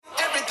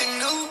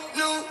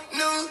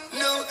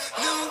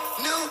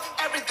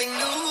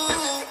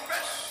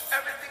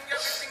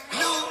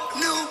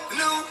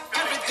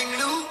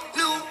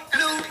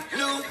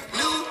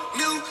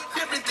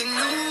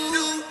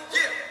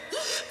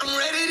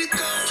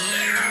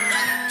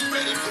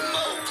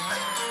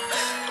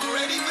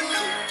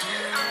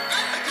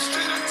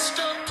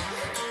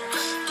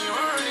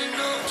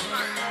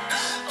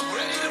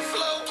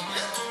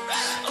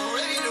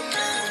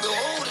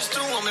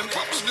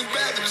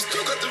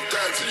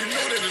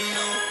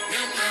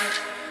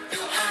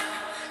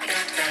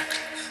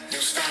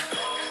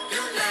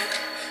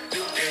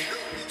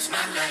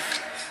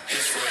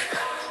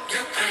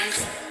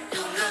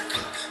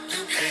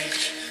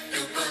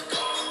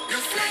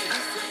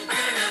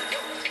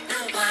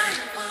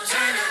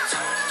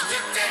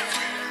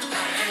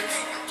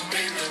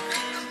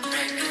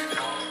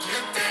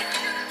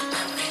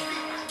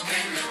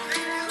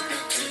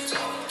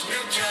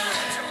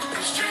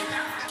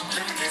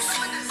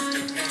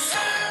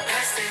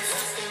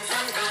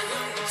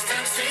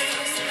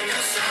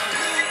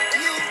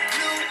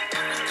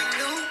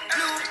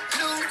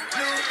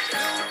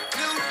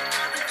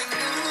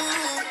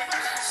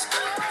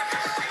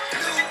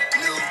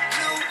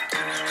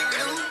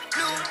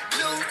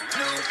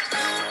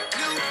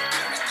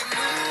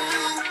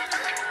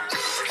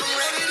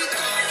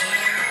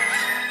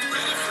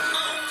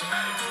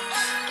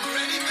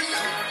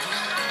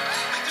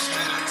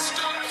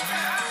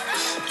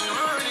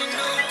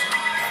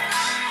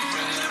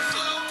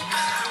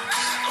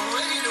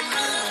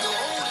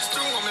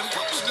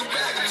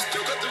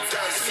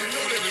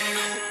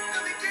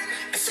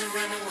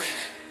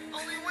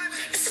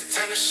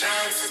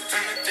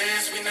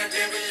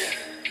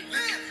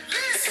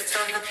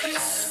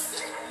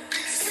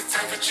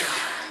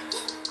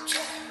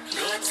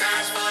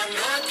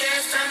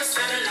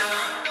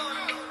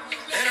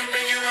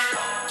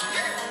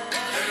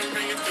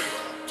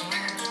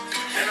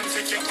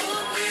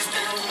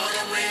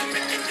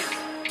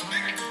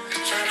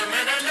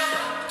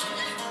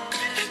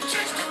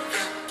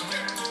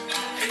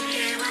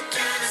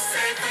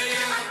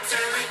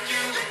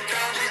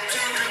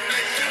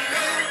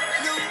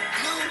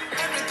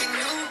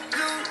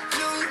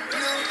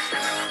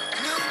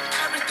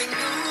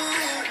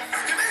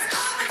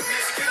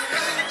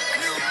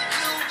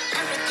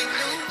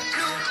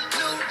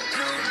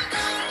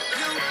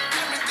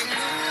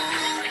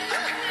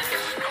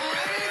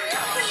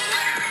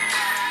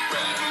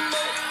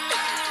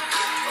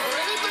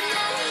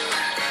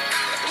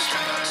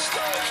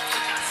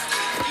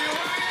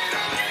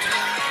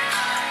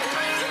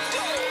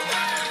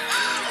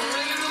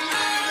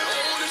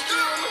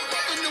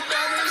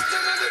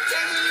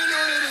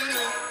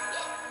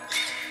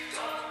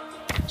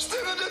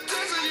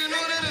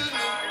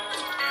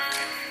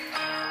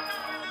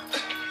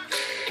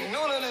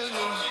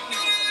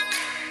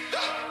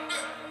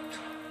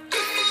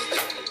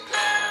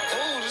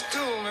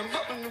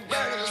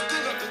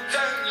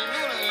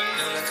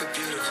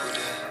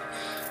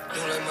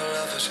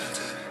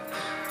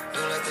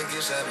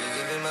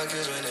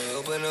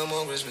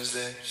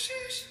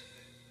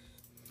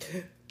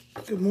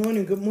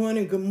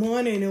Good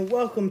morning, and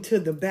welcome to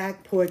the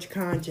Back Porch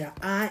Conjure.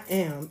 I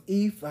am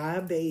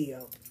E5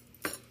 Bayo.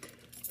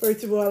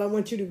 First of all, I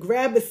want you to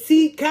grab a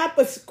seat, cop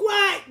a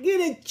squat, get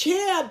a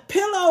chair, a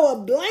pillow, a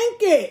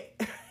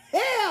blanket.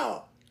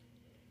 Hell,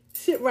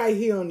 sit right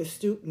here on the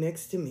stoop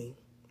next to me.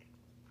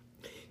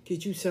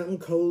 Get you something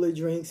cold to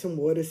drink, some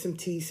water, some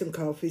tea, some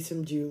coffee,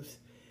 some juice.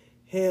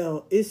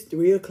 Hell, it's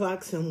 3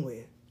 o'clock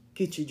somewhere.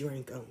 Get your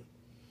drink on.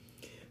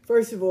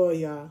 First of all,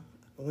 y'all,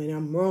 when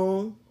I'm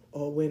wrong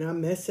or when I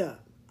mess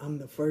up, I'm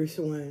the first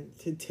one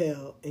to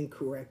tell and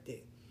correct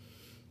it.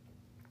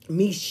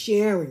 Me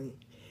sharing,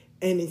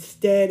 and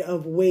instead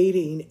of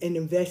waiting and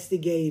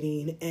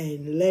investigating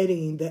and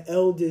letting the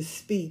elders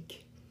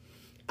speak,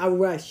 I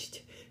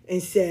rushed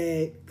and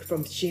said,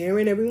 from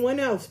sharing everyone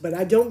else, but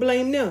I don't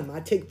blame them.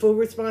 I take full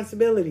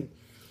responsibility.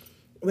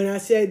 When I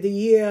said the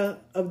year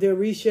of the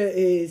Orisha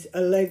is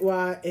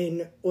Elegua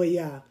and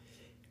Oya,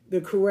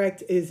 the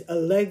correct is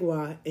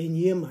Elegua and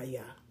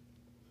Yemaya.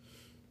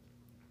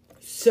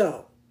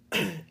 So,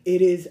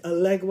 it is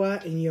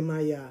Elegua and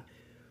Yemaya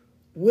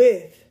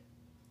with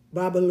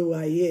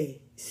Babaluaye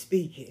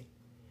speaking.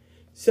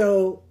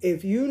 So,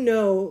 if you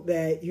know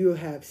that you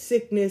have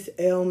sickness,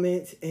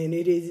 ailments, and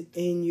it is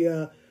in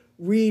your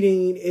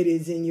reading, it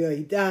is in your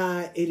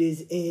Idah, it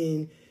is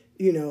in,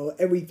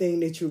 everything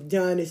that you've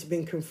done, it's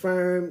been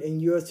confirmed,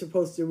 and you're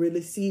supposed to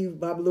receive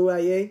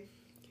Babaluaye,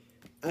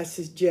 I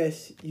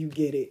suggest you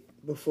get it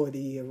before the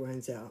year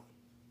runs out.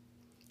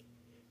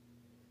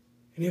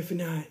 And if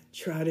not,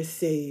 try to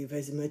save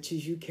as much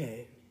as you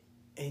can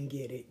and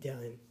get it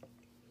done.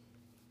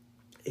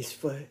 It's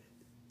for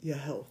your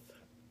health.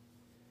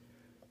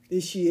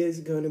 This year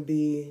is going to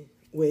be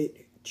with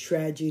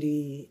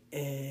tragedy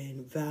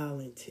and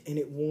violence, and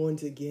it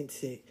warns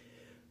against it.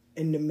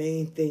 And the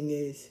main thing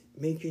is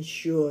making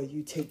sure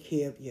you take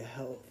care of your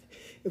health.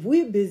 If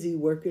we're busy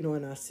working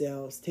on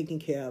ourselves, taking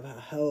care of our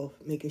health,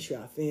 making sure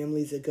our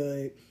families are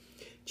good,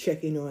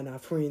 checking on our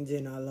friends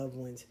and our loved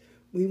ones,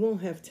 we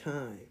won't have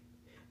time.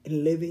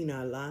 In living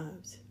our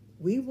lives,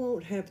 we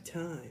won't have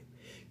time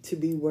to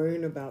be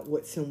worrying about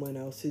what someone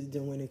else is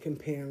doing and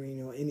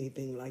comparing or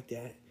anything like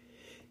that.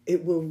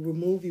 It will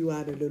remove you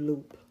out of the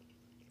loop.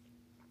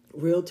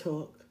 Real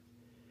talk.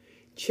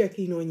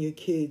 Checking on your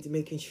kids,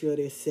 making sure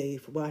they're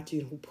safe,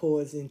 watching who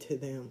pours into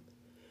them.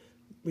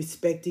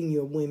 Respecting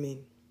your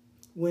women.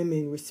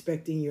 Women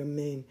respecting your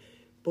men.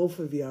 Both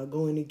of y'all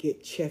going to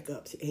get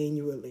checkups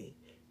annually.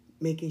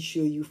 making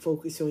sure you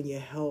focus on your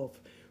health,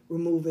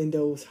 removing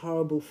those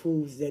horrible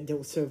foods that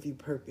don't serve you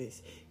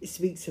purpose. It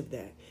speaks of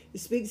that. It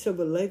speaks of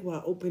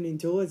Elegua opening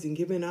doors and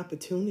giving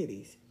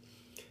opportunities.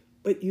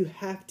 But you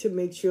have to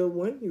make sure,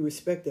 one, you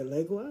respect the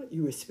Elegua,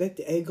 you respect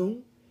the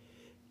Egun,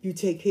 you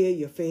take care of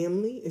your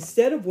family.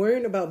 Instead of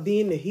worrying about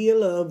being the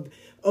healer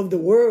of the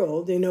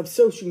world and of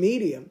social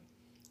media,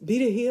 be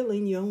the healer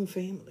in your own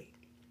family.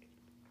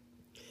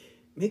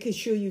 Making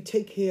sure you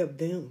take care of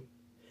them.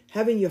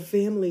 Having your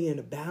family in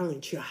a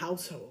balance, your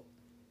household.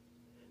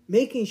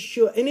 Making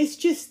sure, and it's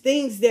just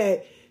things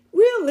that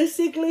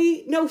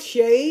realistically, no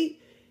shade,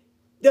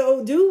 the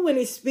Odu, when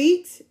it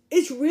speaks,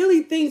 it's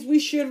really things we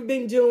should have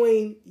been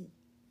doing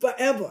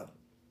forever.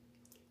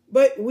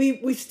 But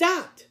we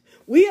stopped.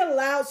 We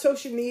allowed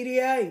social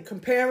media and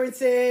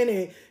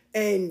comparison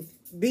and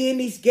being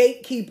these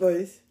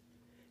gatekeepers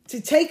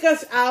to take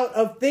us out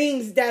of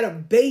things that are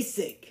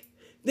basic,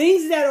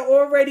 things that are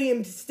already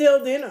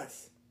instilled in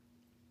us.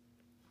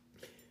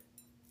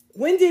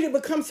 When did it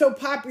become so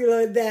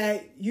popular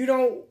that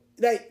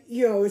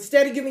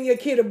instead of giving your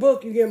kid a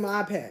book, you give them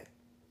an iPad?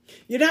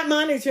 You're not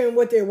monitoring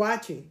what they're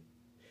watching.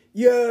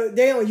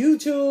 They're on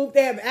YouTube.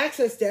 They have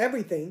access to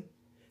everything.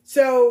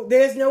 So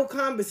there's no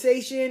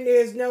conversation.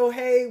 There's no,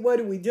 hey, what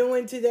are we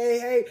doing today?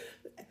 Hey,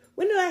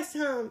 when the last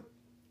time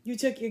you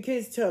took your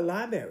kids to a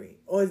library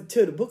or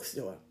to the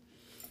bookstore?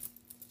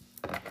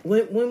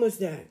 When was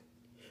that?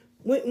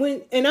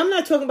 When and I'm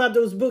not talking about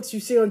those books you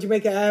see on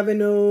Jamaica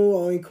Avenue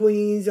or in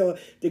Queens or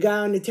the guy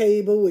on the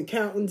table with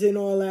accountants and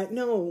all that.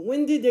 No,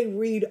 when did they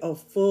read a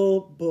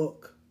full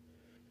book?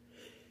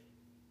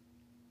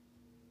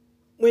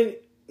 When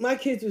my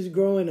kids was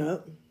growing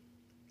up,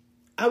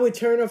 I would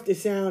turn off the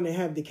sound and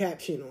have the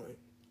caption on.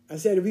 I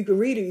said, if you can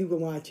read it, you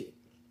can watch it.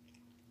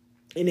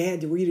 And they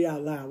had to read it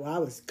out loud while I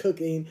was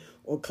cooking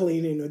or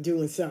cleaning or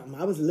doing something.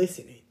 I was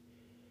listening.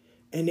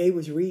 And they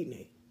was reading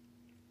it.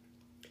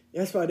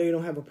 That's why they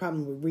don't have a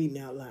problem with reading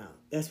out loud.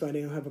 That's why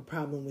they don't have a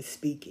problem with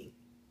speaking.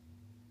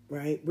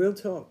 Right? Real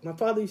talk. My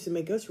father used to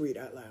make us read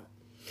out loud.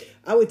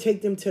 I would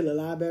take them to the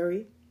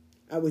library.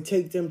 I would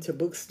take them to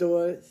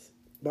bookstores,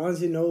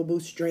 Barnes &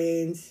 Noble,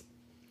 Strands,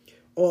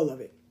 all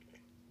of it.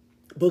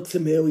 Books A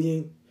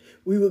Million.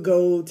 We would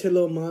go to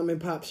little mom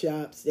and pop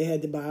shops. They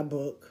had to buy a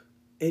book.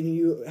 And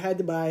you had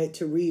to buy it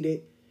to read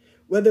it,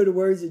 whether the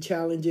words are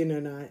challenging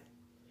or not.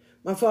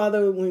 My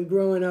father, when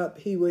growing up,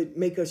 he would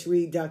make us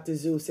read Dr.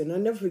 Seuss. And I'll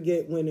never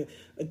forget when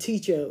a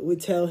teacher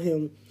would tell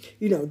him,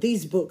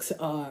 these books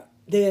are,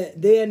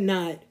 they're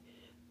not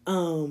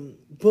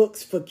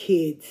books for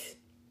kids.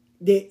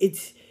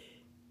 It's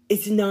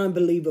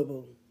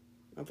non-believable.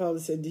 My father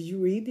said, did you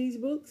read these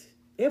books?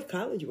 They have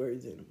college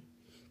words in them.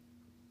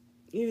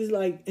 He was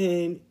like,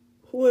 and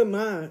who am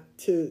I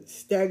to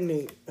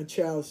stagnate a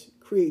child's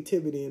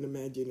creativity and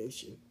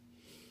imagination?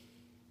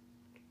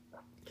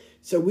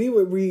 So we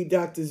would read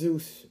Dr.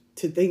 Seuss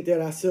to think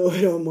that I saw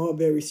it on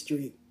Mulberry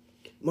Street.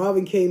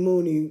 Marvin K.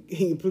 Mooney,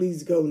 can you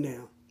please go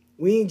now?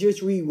 We ain't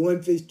just read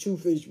one fish, two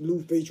fish,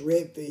 blue fish,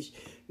 red fish.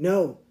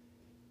 No.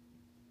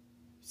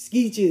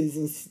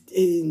 Skeeches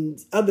and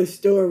other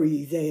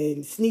stories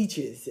and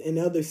Sneetches and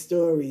other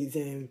stories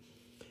and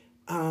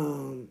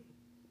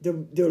the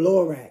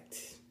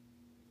Lorax.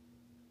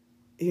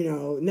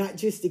 Not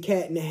just the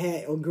Cat in the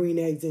Hat or Green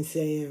Eggs and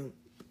Sam.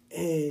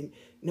 And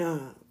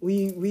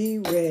we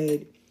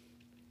read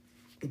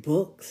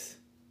books.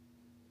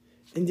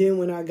 And then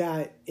when I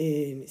got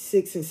in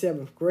 6th and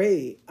 7th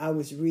grade, I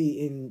was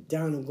reading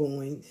Donald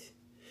Goines.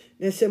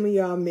 Now some of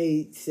y'all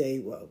may say,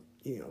 well,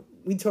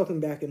 we talking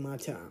back in my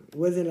time. It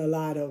wasn't a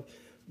lot of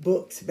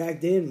books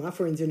back then. My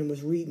friends in them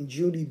was reading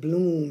Judy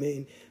Blume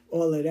and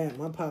all of that.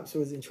 My pops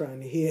wasn't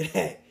trying to hear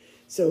that.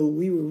 So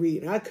we were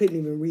reading. I couldn't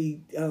even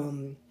read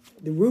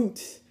The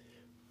Roots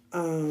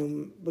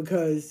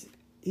because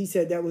he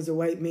said that was a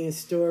white man's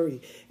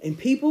story. And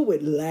people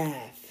would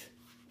laugh,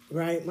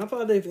 right? My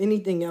father, if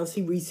anything else,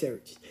 he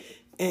researched.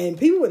 And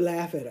people would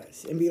laugh at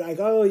us and be like,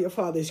 oh, your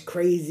father's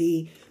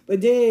crazy. But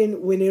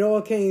then when it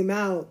all came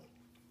out,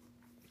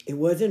 it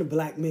wasn't a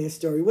black man's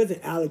story. It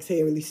wasn't Alex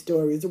Haley's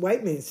story. It was a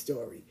white man's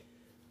story.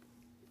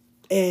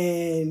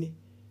 And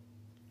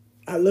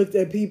I looked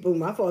at people,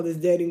 my father's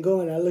dead and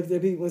gone. I looked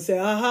at people and said,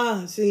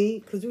 aha, see,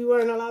 because we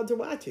weren't allowed to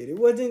watch it. It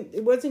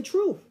wasn't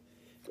truth.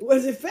 It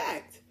wasn't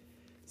fact.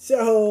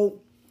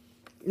 So,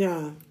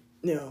 no.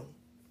 Nah,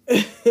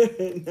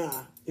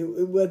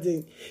 it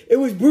wasn't. It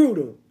was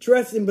brutal.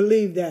 Trust and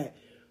believe that.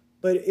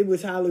 But it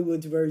was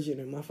Hollywood's version,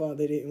 and my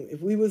father didn't.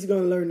 If we was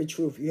going to learn the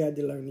truth, you had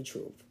to learn the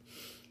truth.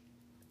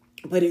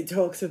 But it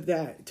talks of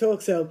that. It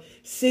talks of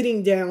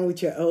sitting down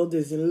with your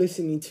elders and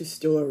listening to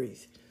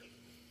stories.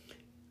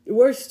 The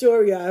worst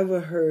story I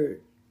ever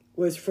heard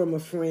was from a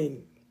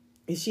friend.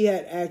 And she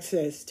had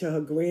access to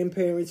her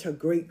grandparents, her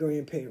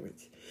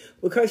great-grandparents.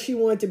 Because she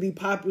wanted to be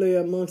popular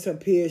amongst her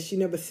peers, she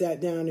never sat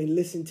down and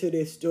listened to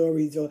their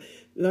stories or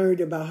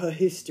learned about her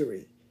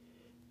history.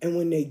 And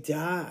when they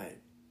died,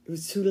 it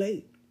was too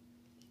late.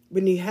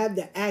 When you have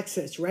the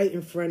access right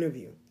in front of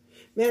you.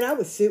 Man, I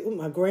would sit with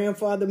my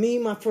grandfather. Me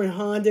and my friend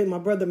Honda and my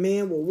brother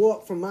Man would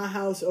walk from my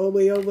house all the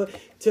way over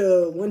to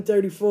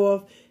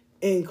 134th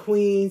in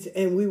Queens,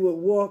 and we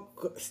would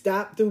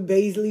stop through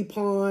Baisley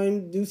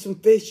Pond, do some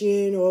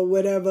fishing or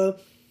whatever,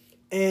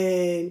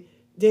 and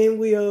then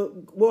we'll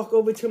walk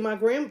over to my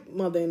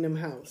grandmother in them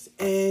house,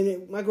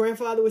 and my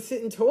grandfather would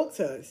sit and talk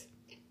to us.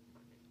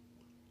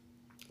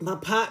 My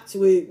pops,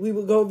 we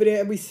would go over there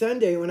every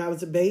Sunday when I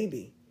was a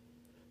baby.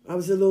 I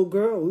was a little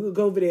girl. We would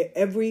go over there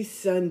every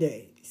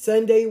Sunday.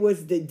 Sunday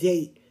was the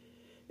date.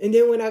 And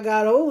then when I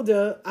got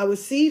older, I would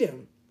see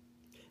them.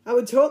 I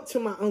would talk to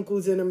my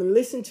uncles and them and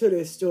listen to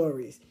their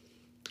stories.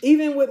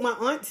 Even with my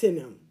aunts in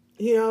them,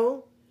 you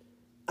know.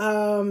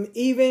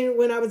 Even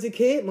when I was a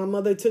kid, my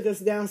mother took us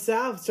down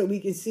south so we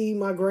could see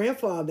my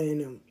grandfather and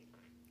them.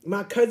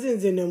 My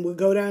cousins and them would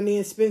go down there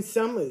and spend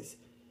summers.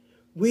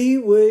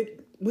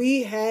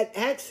 We had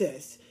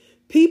access.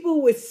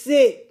 People would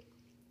sit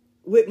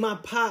with my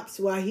pops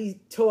while he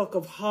talk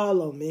of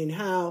Harlem and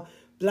how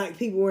black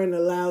people weren't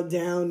allowed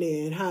down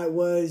there and how it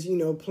was, you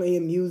know,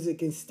 playing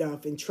music and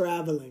stuff and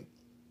traveling.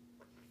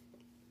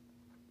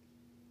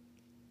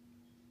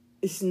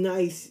 It's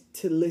nice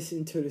to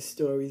listen to the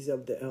stories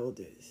of the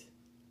elders.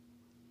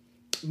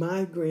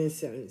 My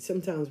grandson,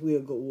 sometimes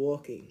we'll go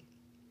walking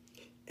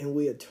and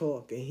we'll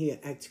talk and he'll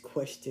ask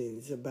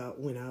questions about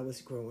when I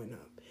was growing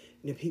up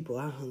and the people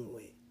I hung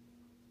with.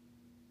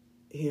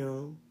 You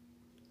know,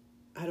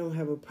 I don't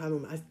have a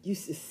problem. I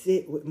used to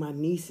sit with my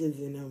nieces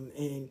and them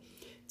and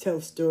tell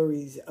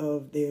stories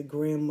of their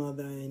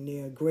grandmother and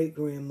their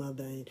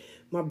great-grandmother and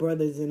my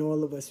brothers and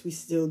all of us. We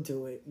still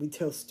do it. We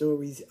tell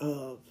stories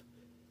of.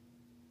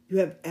 You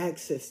have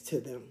access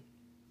to them.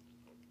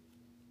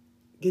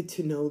 Get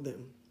to know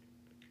them.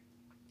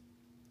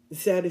 The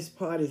saddest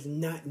part is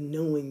not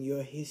knowing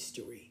your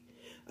history.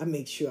 I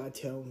make sure I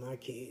tell my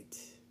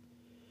kids,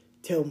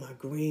 tell my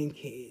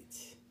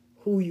grandkids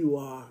who you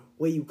are,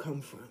 where you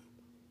come from.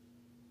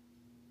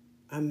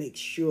 I make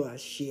sure I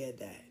share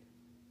that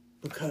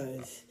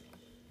because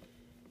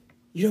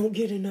you don't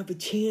get another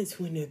chance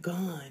when they're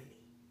gone.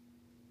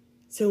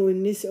 So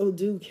when this old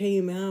dude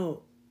came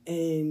out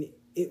and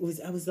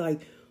I was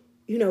like,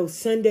 you know,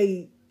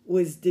 Sunday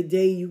was the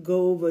day you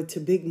go over to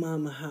Big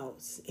Mama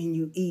house and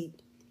you eat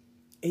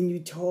and you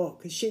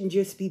talk. It shouldn't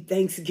just be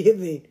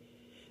Thanksgiving.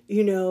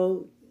 You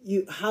know,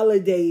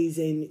 holidays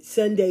and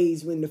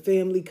Sundays when the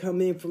family come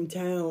in from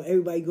town,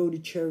 everybody go to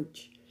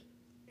church.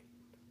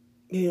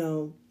 You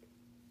know,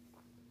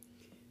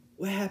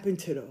 what happened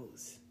to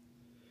those?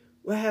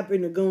 What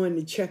happened to going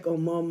to check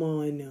on Mama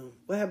and them?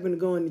 What happened to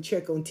going to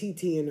check on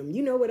TT and them?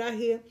 You know what I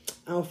hear?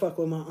 I don't fuck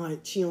with my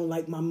aunt. She don't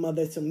like my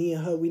mother, so me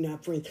and her, we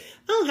not friends.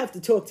 I don't have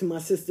to talk to my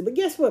sister, but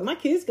guess what? My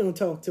kid's gonna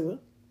talk to her.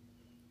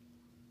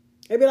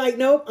 They be like,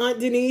 nope, Aunt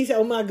Denise,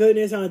 oh my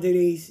goodness, Aunt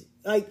Denise.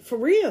 Like, for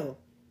real.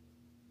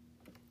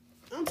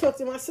 I don't talk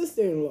to my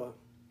sister-in-law.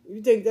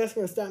 You think that's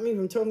gonna stop me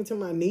from talking to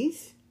my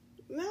niece?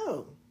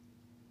 No.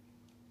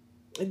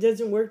 It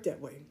doesn't work that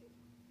way.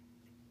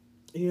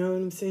 You know what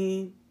I'm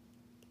saying?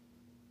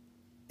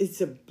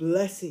 It's a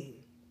blessing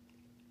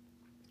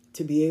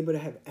to be able to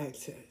have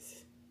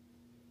access.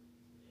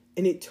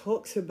 And it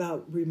talks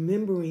about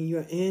remembering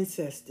your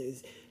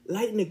ancestors,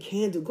 lighting a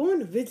candle, going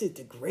to visit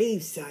the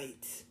grave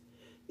sites,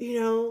 you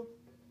know,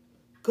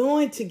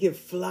 going to give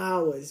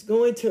flowers,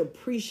 going to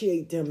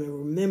appreciate them and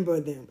remember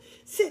them.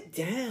 Sit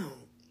down,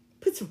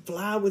 put some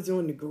flowers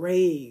on the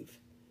grave,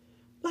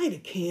 light a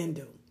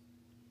candle,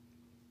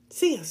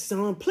 sing a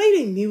song, play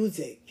their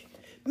music,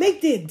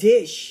 make their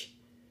dish,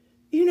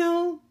 you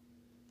know,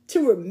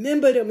 to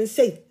remember them and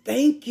say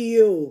thank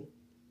you.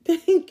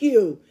 Thank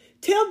you.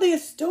 Tell their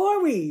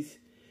stories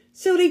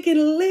so they can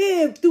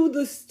live through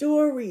the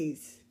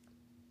stories.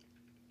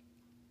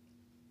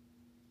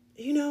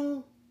 You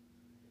know,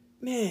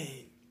 man,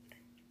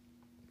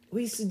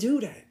 we used to do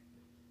that.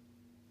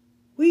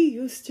 We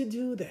used to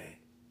do that.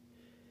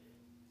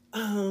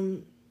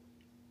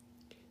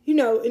 You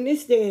know, in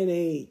this day and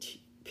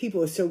age,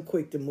 people are so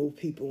quick to move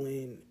people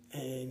in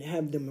and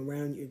have them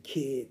around your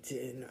kids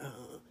and,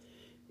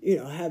 you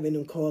know, having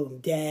them call them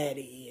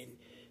daddy, and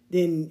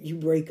then you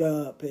break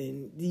up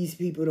and these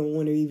people don't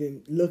want to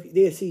even look.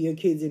 They'll see your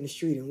kids in the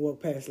street and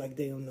walk past like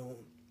they don't know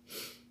them.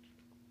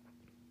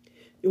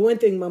 The one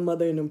thing my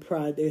mother and them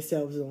pride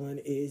themselves on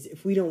is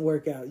if we don't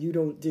work out, you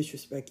don't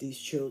disrespect these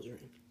children.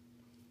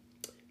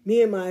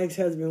 Me and my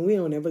ex-husband, we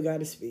don't ever got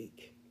to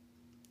speak,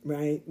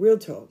 right? Real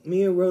talk.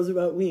 Me and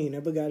Roosevelt, we ain't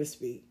ever got to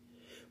speak.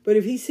 But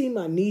if he see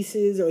my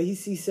nieces or he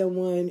see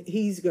someone,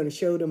 he's going to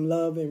show them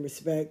love and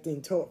respect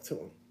and talk to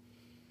them.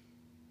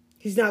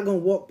 He's not going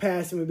to walk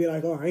past him and be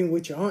like, oh, I ain't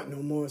with your aunt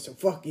no more, so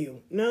fuck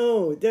you.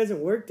 No, it doesn't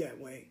work that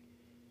way.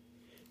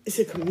 It's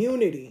a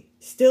community,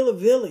 still a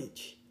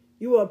village.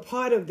 You are a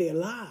part of their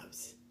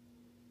lives.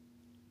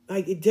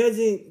 Like, it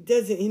doesn't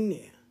in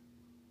there.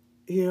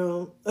 You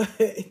know,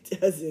 it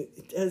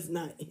does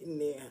not in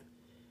there.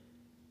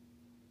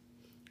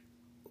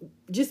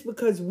 Just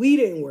because we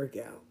didn't work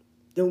out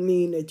don't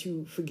mean that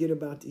you forget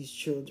about these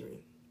children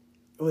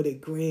or their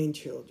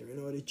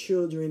grandchildren or the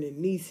children and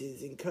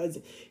nieces and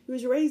cousins. He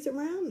was raised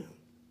around them.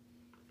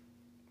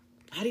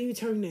 How do you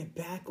turn that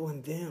back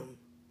on them?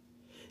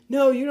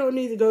 No, you don't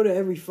need to go to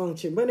every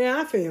function. But in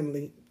our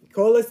family,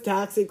 call us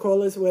toxic,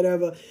 call us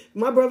whatever.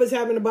 My brother's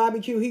having a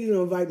barbecue. He's going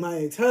to invite my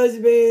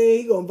ex-husband.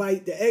 He's going to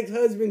invite the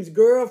ex-husband's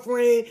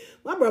girlfriend.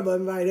 My brother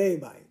invite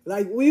everybody.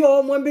 Like, we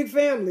all one big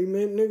family,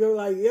 man. Nigga,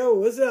 like, yo,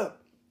 what's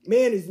up?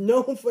 Man is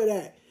known for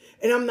that.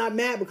 And I'm not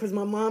mad because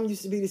my mom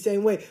used to be the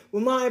same way.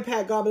 When my and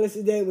Pat, God bless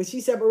her day, when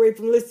she separated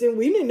from Liston,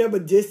 we didn't never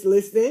diss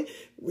Liston.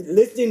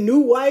 Liston new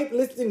wife,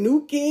 Liston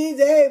new kids,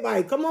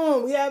 everybody. Come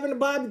on, we having a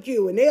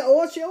barbecue. And they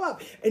all show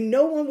up. And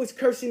no one was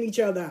cursing each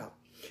other out.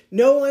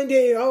 No one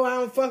did, oh, I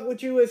don't fuck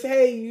with you. It's,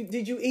 hey,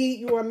 did you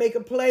eat? You want to make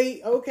a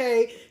plate?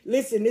 Okay,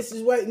 listen, this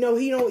is what, no,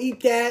 he don't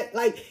eat that.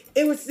 Like,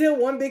 it was still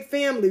one big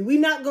family. We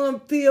not going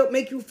to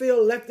make you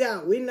feel left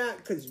out. We not,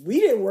 because we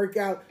didn't work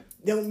out,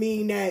 don't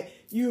mean that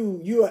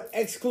you are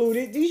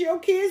excluded. These your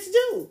kids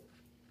do.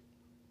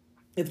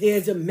 If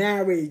there's a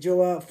marriage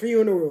or a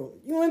funeral,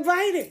 you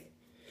invite it.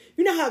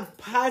 You know how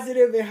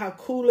positive and how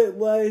cool it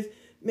was,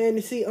 man,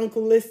 to see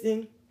Uncle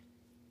Liston?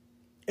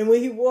 And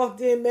when he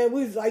walked in, man,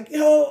 we was like,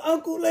 yo,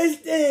 Uncle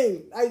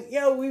Liston. Like,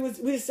 yo, we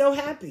were so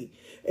happy.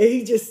 And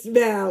he just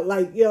smiled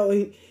like,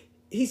 yo,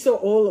 he saw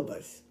all of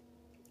us.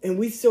 And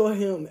we saw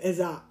him as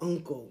our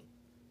uncle.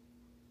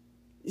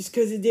 Just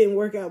because it didn't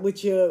work out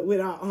with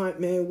our aunt,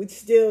 man, we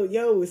still,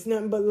 yo, it's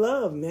nothing but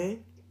love,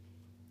 man.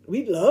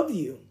 We love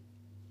you.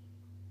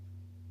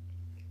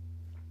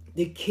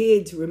 The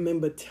kids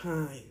remember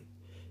time.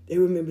 They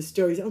remember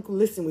stories. Uncle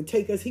Liston would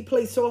take us. He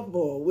played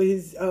softball with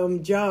his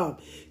job.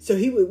 So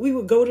we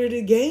would go to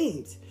the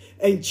games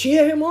and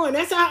cheer him on.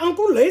 That's our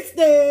Uncle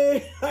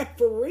Liston. Like,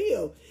 for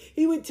real.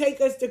 He would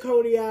take us to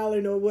Coney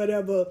Island or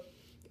whatever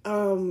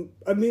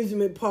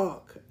amusement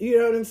park. You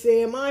know what I'm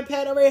saying? My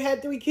Pat already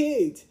had 3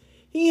 kids.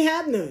 He ain't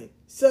have none.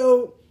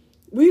 So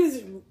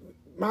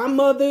my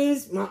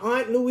mothers, my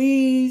Aunt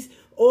Louise,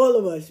 all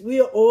of us,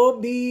 we'll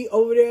all be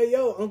over there.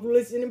 Yo, Uncle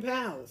Liston and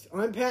pals.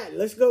 Aunt Pat,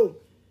 let's go.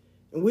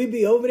 And we'd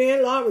be over there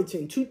in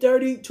Laurelton,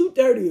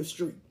 230th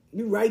Street.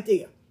 You right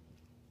there.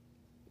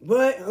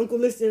 But Uncle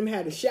Liston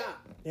had a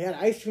shop. They had an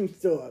ice cream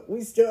store.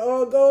 We still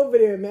all go over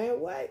there, man.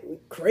 What? We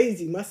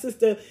crazy. My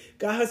sister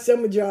got her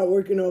summer job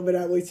working over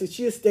that way, so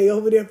she'll stay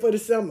over there for the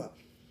summer.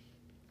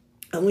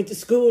 I went to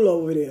school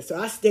over there, so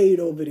I stayed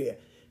over there.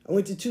 I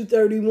went to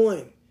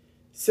 231.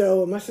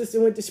 So my sister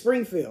went to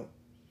Springfield.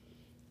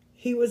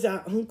 He was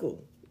our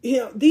uncle. You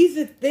know, these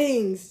are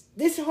things,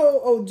 this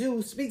whole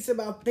Odu speaks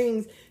about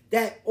things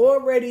that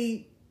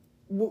already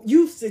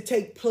used to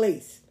take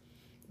place,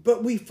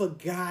 but we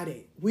forgot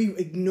it. We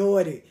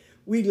ignored it.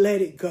 We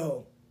let it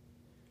go.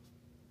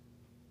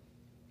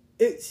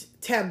 It's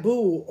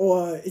taboo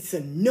or it's a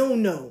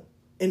no-no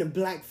in a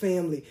black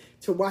family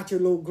to watch a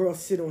little girl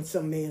sit on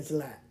some man's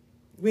lap.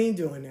 We ain't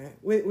doing that.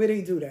 Where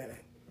they do that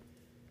at?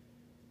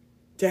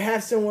 To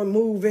have someone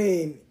move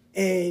in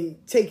and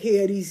take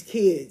care of these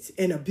kids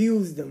and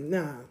abuse them,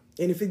 nah.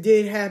 And if it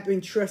did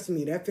happen, trust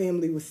me, that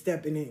family was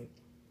stepping in.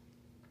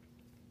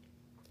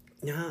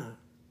 Nah.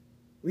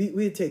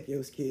 We'll take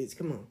those kids.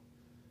 Come on.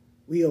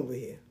 We over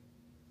here.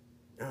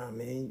 Nah,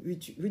 man.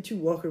 What you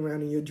walking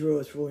around in your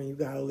drawers for and you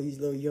got all these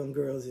little young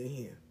girls in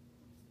here?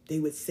 They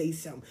would say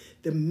something.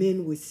 The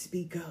men would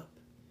speak up.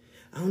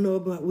 I don't know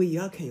about where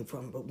y'all came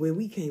from, but where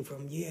we came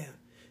from, yeah,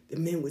 the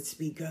men would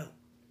speak up.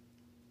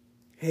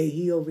 Hey,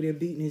 he over there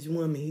beating his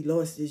woman. He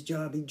lost his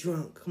job. He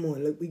drunk. Come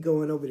on, look, we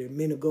going over there.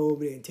 Men will go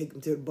over there and take him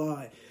to the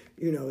bar.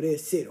 You know, they'll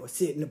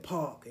sit in the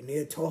park and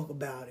they'll talk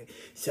about it.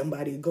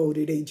 Somebody will go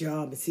to their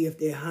job and see if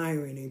they're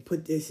hiring and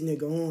put this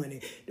nigga on.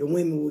 And the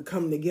women would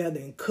come together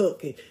and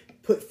cook and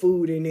put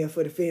food in there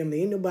for the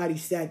family. Ain't nobody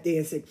sat there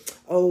and said,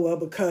 oh, well,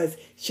 because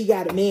she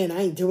got a man,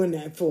 I ain't doing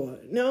that for her.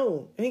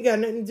 No, ain't got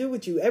nothing to do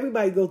with you.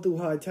 Everybody go through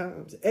hard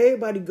times.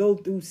 Everybody go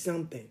through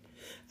something.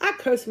 I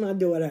curse my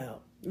daughter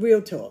out.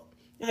 Real talk.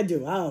 I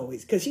do. I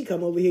always. Because she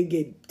come over here and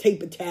get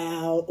paper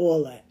towel,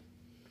 all that.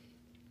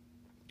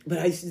 But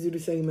I used to do the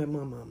same at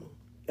my mama.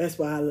 That's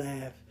why I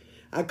laugh.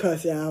 I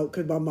cuss her out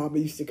because my mama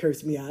used to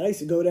curse me out. I used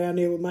to go down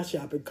there with my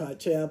shopping cart,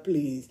 child,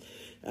 please.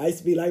 I used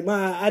to be like,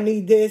 Ma, I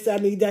need this, I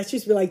need that. She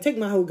used to be like, take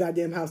my whole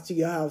goddamn house to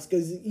your house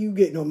because you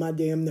getting on my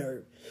damn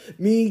nerve.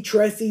 Me,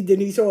 Tressie,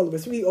 Denise, all of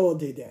us, we all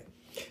did that.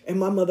 And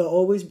my mother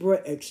always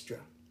brought extra.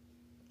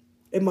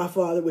 And my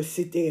father would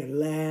sit there and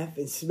laugh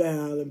and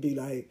smile and be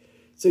like,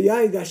 so y'all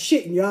ain't got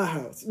shit in your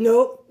house.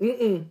 No,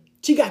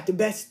 she got the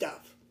best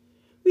stuff.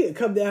 We would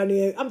come down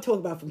there, I'm talking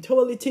about from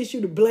toilet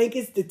tissue, the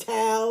blankets, the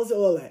towels,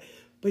 all that.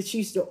 But she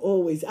used to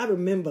always, I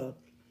remember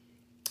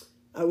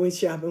I went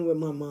shopping with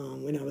my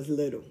mom when I was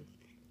little.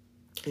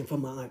 And for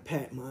my Aunt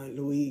Pat, my Aunt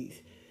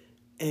Louise.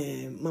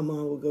 And my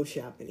mom would go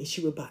shopping and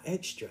she would buy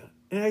extra.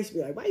 And I used to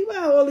be like, why you buy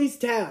all these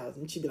towels?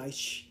 And she'd be like,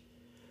 shh.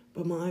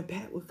 But my Aunt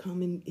Pat would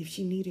come in if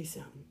she needed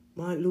something.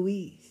 My Aunt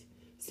Louise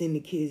send the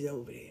kids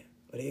over there.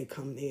 Or they'd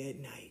come there at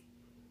night.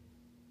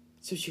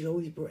 So she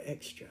always brought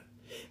extra.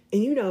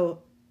 And you know,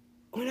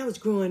 when I was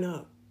growing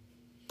up,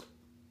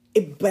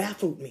 it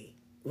baffled me.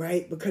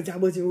 right? Because I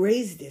wasn't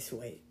raised this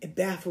way. It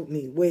baffled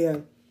me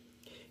where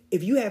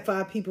if you have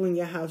 5 people in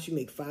your house, you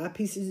make 5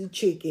 pieces of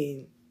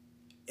chicken,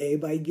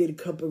 everybody get a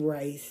cup of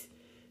rice,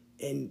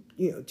 and,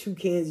 2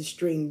 cans of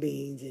string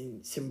beans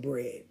and some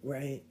bread,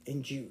 right?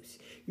 And juice.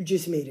 You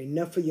just made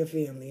enough for your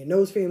family. And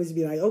those families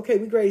be like, okay,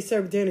 we ready to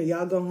serve dinner.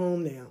 Y'all go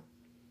home now.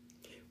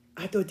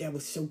 I thought that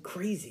was so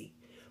crazy.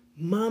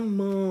 My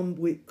mom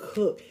would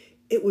cook.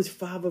 It was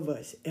 5 of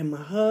us, and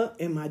her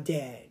and my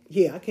dad.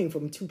 Yeah, I came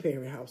from a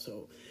 2-parent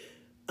household.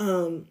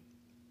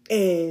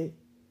 And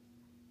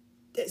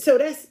so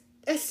that's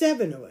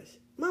 7 of us.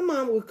 My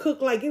mom would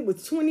cook like it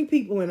was 20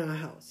 people in our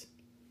house.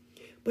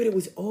 But it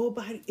was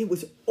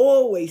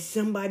always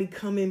somebody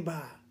coming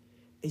by,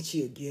 and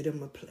she'll give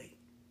them a plate.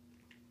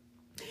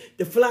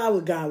 The flower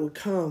guy would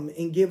come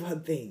and give her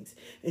things,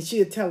 and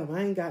she'll tell him,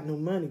 I ain't got no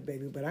money,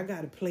 baby, but I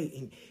got a plate.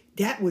 And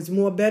that was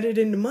more better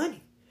than the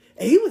money.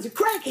 And he was a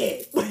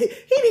crackhead, but he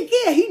didn't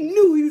care. He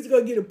knew he was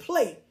going to get a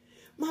plate.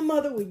 My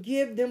mother would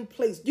give them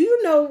plates. Do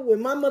you know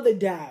when my mother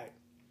died,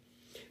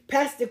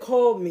 Pastor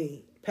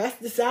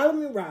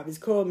Solomon Roberts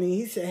called me.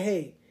 He said,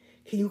 hey,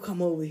 can you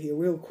come over here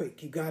real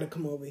quick? You got to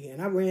come over here.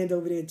 And I ran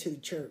over there to the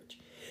church.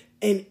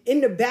 And in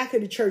the back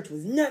of the church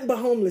was nothing but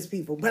homeless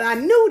people. But I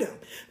knew them.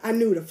 I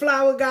knew the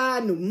flower guy. I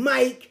knew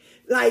Mike.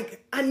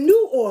 Like, I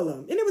knew all of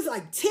them. And it was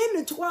like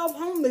 10 to 12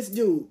 homeless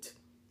dudes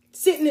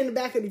sitting in the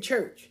back of the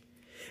church.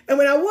 And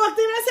when I walked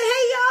in, I said,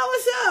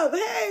 hey, y'all,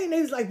 what's up? Hey. And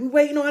they was like, we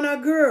waiting on our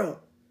girl.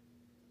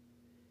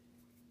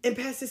 And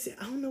Pastor said,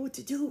 I don't know what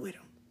to do with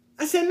them.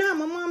 I said, nah,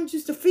 my mom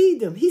used to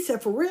feed them. He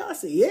said, for real? I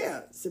said,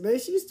 yeah. I said, man,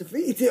 she used to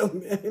feed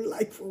them, man,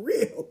 like for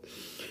real.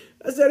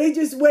 I said, they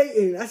just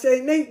waiting. I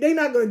said, they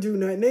not going to do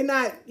nothing. They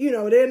not,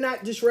 they're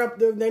not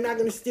disruptive. They're not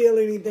going to steal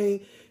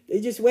anything. They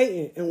just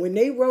waiting. And when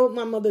they rolled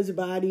my mother's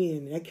body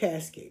in that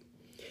casket,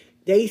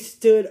 they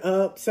stood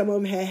up. Some of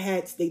them had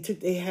hats. They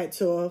took their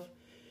hats off.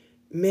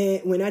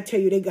 Man, when I tell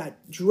you they got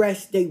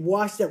dressed, they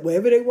washed up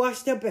wherever they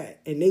washed up at.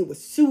 And they were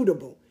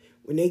suitable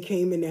when they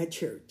came in that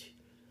church.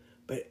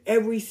 But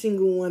every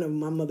single one of them,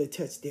 my mother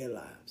touched their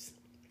lives.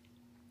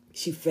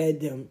 She fed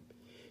them.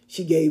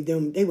 She gave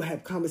them, they would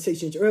have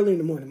conversations early in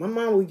the morning. My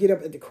mom would get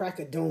up at the crack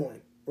of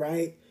dawn,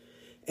 right?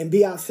 And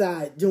be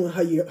outside doing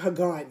her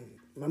garden.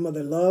 My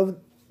mother loved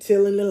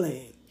tilling the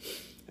land.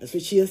 That's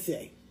what she'll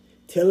say.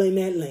 Tilling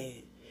that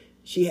land.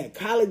 She had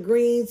collard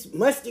greens,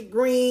 mustard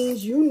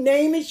greens, you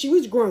name it, she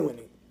was growing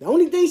it. The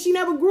only thing she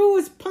never grew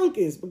was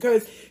pumpkins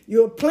because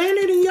you'll plant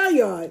it in your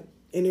yard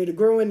and it'll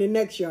grow in the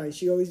next yard.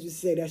 She always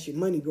used to say that's your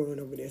money growing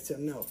over there, so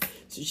no.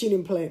 So she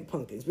didn't plant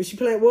pumpkins, but she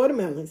planted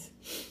watermelons.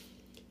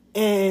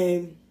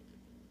 And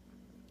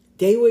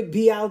they would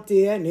be out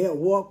there and they'll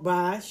walk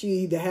by. She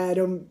either had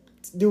them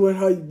doing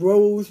her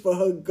rows for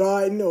her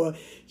garden or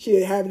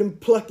she'd have them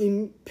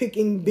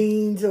picking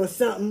beans or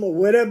something or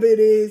whatever it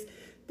is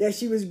that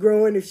she was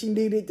growing. If she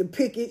needed to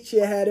pick it,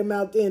 she'd have them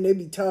out there and they'd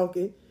be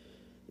talking.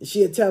 And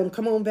she'd tell them,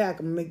 come on back,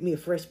 I'm going to make me a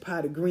fresh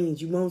pot of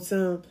greens. You want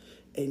some?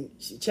 And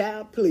she,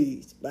 child,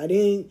 please. By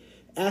then,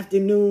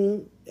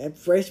 afternoon, that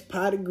fresh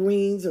pot of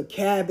greens or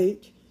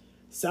cabbage,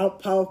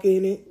 salt pork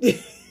in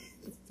it,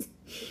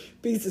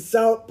 piece of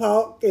salt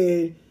pork,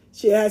 and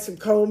she had some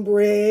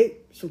cornbread,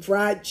 some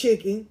fried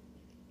chicken,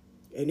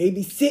 and they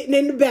be sitting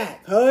in the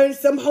back. Her and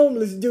some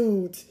homeless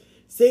dudes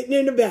sitting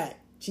in the back.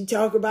 She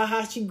talk about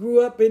how she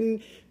grew up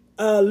in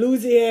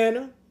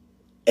Louisiana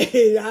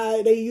and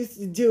how they used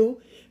to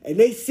do, and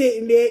they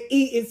sitting there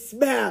eating,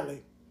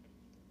 smiling.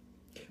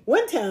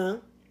 One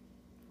time,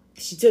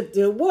 she took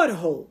the water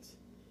hose,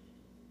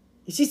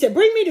 and she said,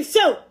 bring me the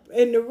soap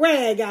and the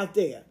rag out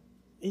there.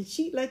 And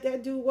she let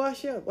that dude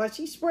wash up while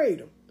she sprayed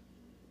him.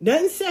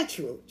 Nothing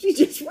sexual. She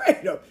just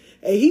sprayed him.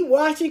 And he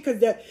washed it because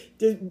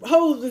the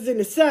hose was in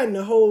the sun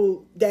that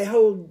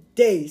whole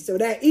day. So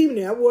that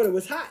evening, that water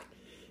was hot.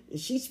 And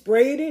she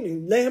sprayed it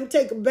and let him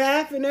take a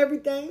bath and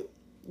everything.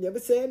 Never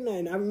said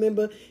nothing. I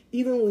remember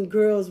even when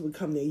girls would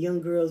come there,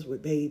 young girls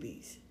with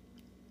babies.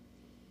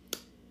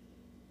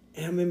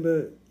 And I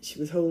remember she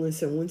was holding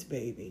someone's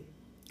baby.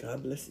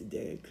 God bless the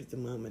dead because the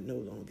mama no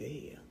longer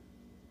here.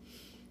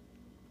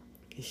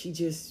 And she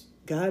just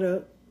got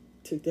up,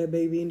 took that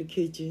baby in the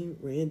kitchen,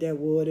 ran that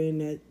water in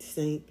that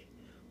sink,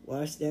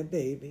 washed that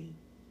baby,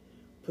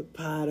 put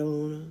pot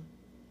on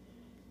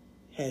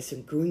her, had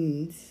some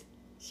greens.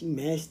 She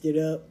mashed it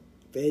up,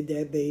 fed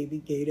that baby,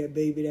 gave that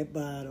baby that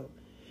bottle,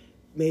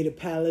 made a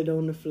pallet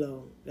on the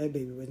floor. That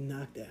baby was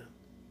knocked out.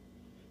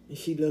 And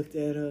she looked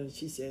at her and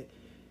she said,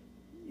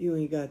 you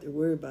ain't got to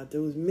worry about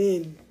those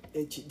men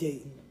that you're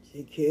dating.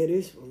 Take care of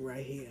this one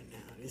right here now.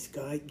 This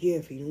God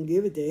gift. He don't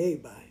give it to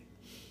everybody.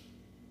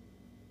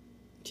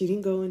 She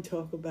didn't go and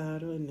talk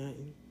about her or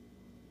nothing.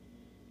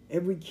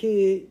 Every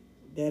kid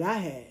that I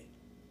had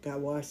got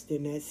washed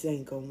in that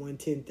sink on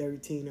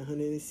 11013,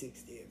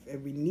 160th.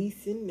 Every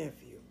niece and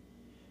nephew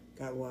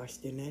got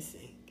washed in that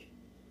sink.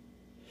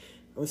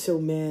 I was so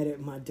mad at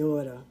my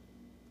daughter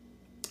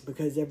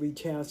because every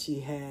child she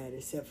had,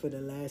 except for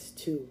the last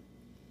 2,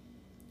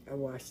 I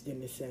washed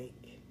in the sink.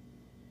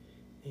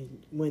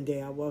 And one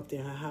day I walked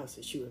in her house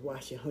and she was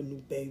washing her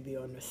new baby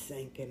on the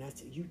sink. And I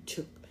said, you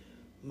took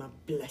my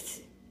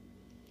blessing.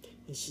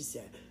 And she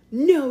said,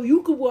 no,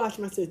 you could wash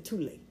them. I said, too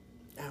late.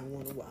 I don't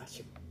want to wash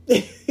them.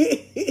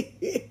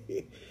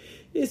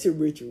 It's a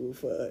ritual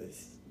for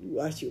us. You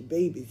wash your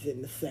babies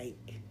in the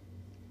sink.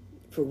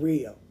 For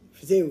real.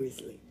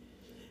 Seriously.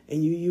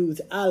 And you use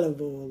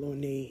olive oil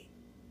on their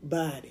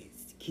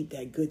bodies to keep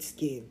that good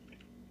skin.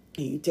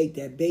 And you take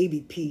that baby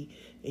pee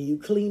and you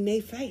clean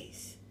their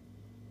face.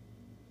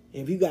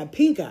 And if you got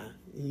pink eye,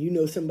 and you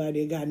know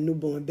somebody that got a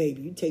newborn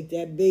baby, you take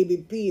that baby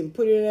pee and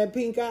put it in that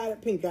pink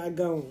eye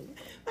gone.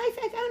 Matter of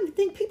fact, I don't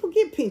think people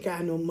get pink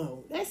eye no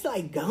more. That's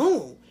like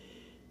gone.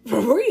 For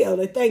real,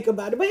 to think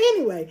about it. But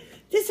anyway,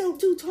 this old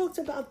dude talks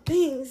about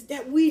things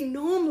that we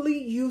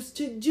normally used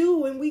to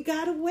do and we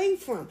got away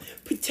from.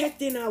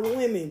 Protecting our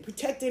women,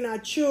 protecting our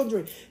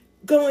children,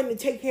 going to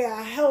take care of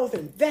our health,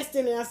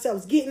 investing in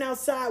ourselves, getting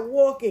outside,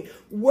 walking,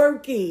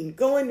 working,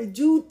 going to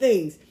do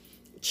things,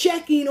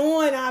 checking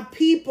on our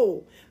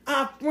people,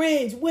 our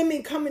friends,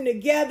 women coming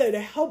together to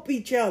help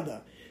each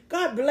other.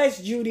 God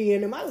bless Judy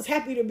and them. I was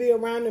happy to be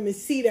around them and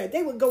see that.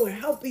 They would go and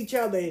help each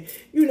other and,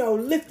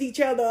 lift each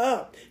other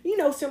up.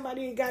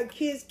 Somebody that got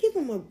kids, give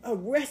them a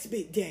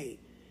respite day.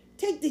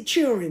 Take the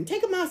children.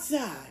 Take them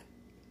outside.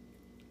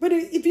 But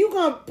if you're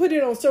going to put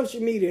it on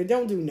social media,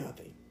 don't do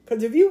nothing.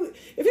 Because if you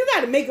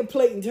got to make a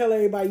plate and tell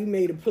everybody you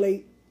made a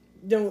plate,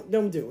 don't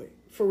do it.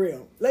 For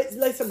real.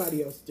 Let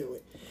somebody else do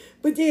it.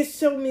 But there's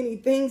so many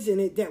things in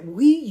it that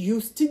we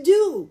used to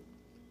do.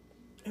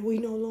 And we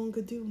no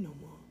longer do no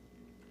more.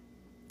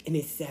 And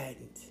it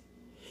saddens.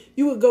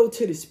 You would go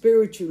to the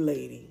spiritual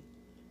lady,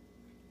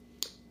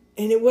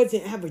 and it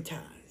wasn't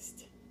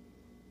advertised.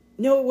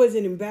 No, it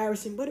wasn't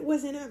embarrassing, but it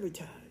wasn't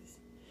advertised.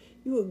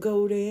 You would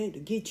go there to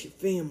get your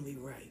family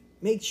right.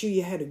 Make sure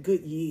you had a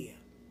good year.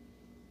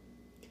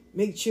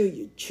 Make sure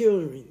your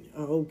children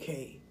are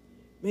okay.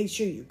 Make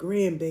sure your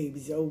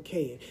grandbabies are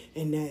okay.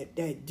 And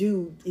that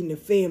dude in the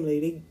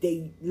family,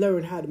 they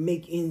learn how to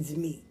make ends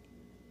meet.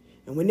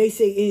 And when they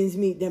say ends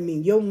meet, that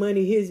means your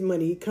money, his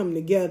money, come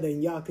together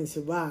and y'all can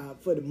survive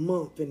for the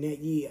month and that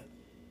year.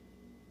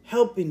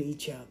 Helping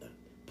each other.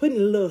 Putting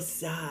a little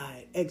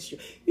side extra.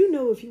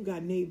 If you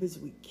got neighbors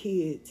with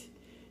kids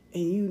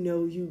and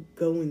you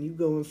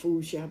go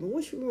food shopping,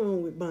 what's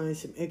wrong with buying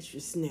some extra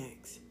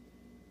snacks?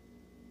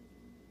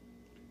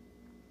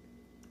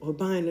 Or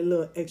buying a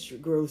little extra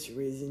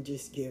groceries and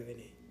just giving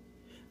it.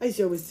 I used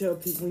to always tell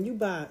people, when you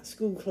buy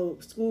school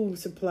clothes, school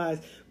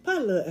supplies, buy a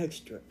little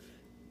extra.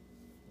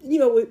 You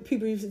know what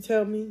people used to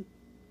tell me?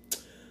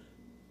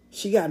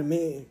 She got a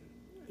man.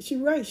 She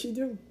right, she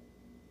do.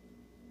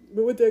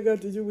 But what that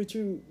got to do with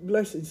you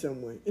blessing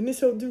someone? And this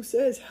whole dude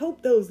says,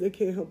 help those that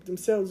can't help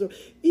themselves. Or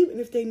even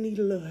if they need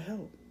a little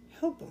help,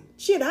 help them.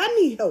 Shit, I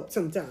need help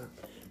sometimes.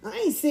 I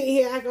ain't sitting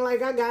here acting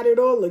like I got it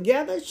all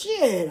together.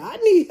 Shit, I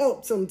need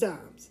help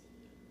sometimes.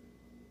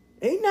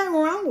 Ain't nothing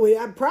wrong with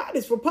it. Pride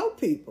is for poor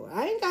people.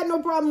 I ain't got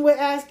no problem with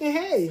asking,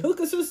 hey, hook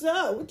us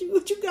up. What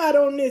you got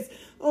on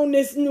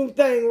this new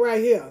thing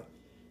right here?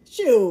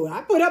 Shoot,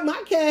 I put up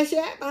my Cash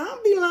App. I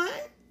don't be lying.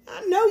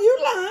 I know you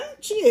lying.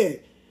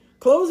 Shit.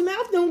 Closed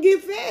mouth don't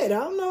get fed. I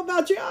don't know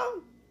about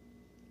y'all.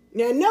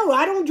 Now, no,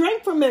 I don't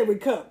drink from every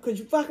cup because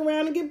you fuck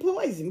around and get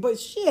poisoned. But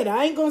shit,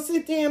 I ain't going to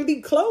sit there and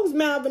be closed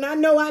mouth and I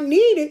know I need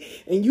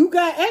it and you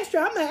got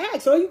extra. I'm going to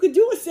ask. All you could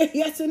do is say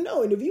yes or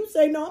no. And if you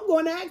say no, I'm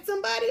going to ask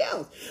somebody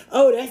else.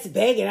 Oh, that's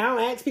begging. I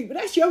don't ask people.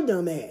 That's your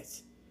dumb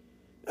ass.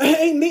 It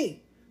ain't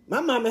me.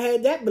 My mama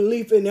had that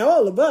belief in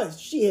all of us.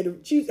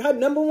 She's her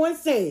number one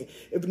saying,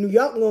 if New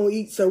York won't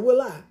eat, so will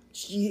I.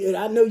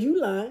 I know you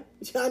lying.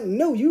 I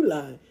know you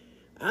lying.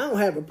 I don't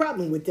have a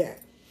problem with that.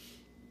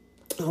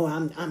 Oh,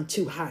 I'm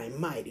too high and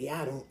mighty.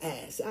 I don't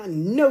ask. I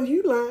know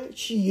you lying.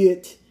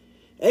 Shit.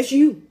 That's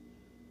you.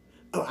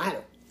 Oh,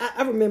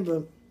 I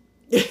remember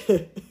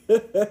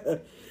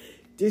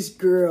this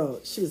girl,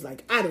 she was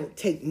like, I don't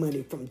take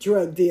money from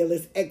drug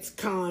dealers,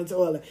 ex-cons,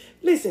 all that.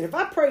 Listen, if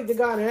I prayed to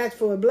God and asked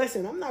for a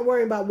blessing, I'm not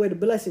worrying about where the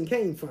blessing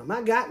came from.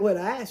 I got what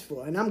I asked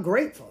for, and I'm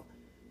grateful.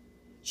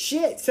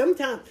 Shit,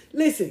 sometimes,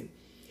 listen,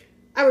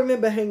 I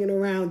remember hanging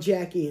around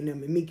Jackie and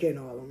them and Mika and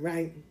all them,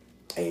 right?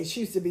 And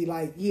she used to be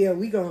like, yeah,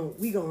 we gonna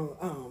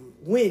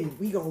win.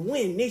 We gonna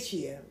win this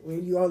year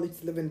when you all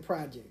live in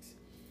projects.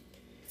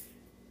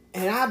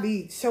 And I'd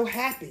be so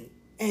happy.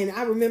 And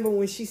I remember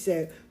when she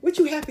said, what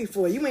you happy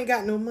for? You ain't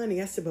got no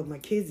money. I said, but my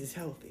kids is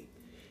healthy.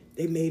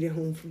 They made it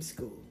home from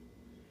school.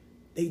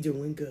 They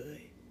doing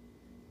good.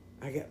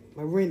 I got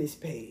my rent is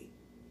paid.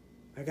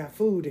 I got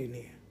food in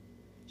there.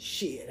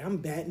 Shit, I'm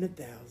batting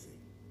 1,000.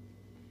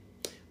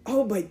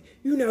 Oh, but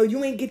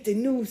you ain't get the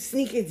new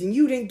sneakers and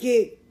you didn't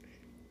get.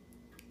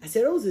 I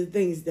said, those are the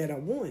things that I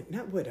want,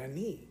 not what I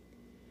need.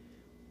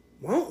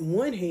 Want in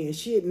one hand,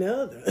 shit in the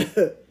other.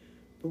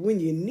 But when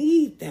you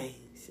need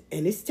things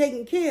and it's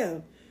taken care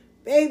of,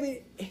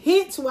 baby,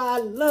 hence why I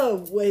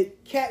love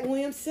what Cat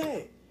Williams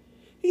said.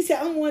 He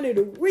said, I'm one of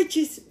the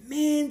richest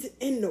men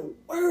in the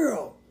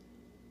world.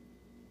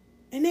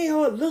 And they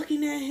all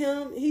looking at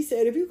him. He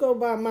said, if you go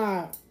by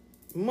my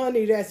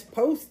money that's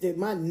posted,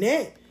 my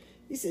net.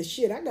 He said,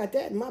 shit, I got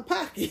that in my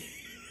pocket.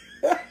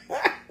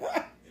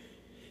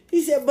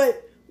 He said,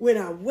 but when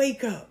I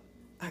wake up,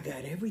 I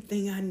got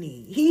everything I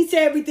need. He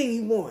said everything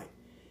he want.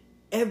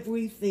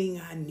 Everything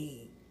I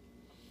need.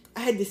 I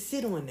had to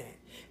sit on that.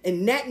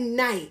 And that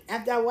night,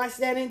 after I watched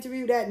that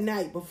interview, that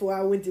night before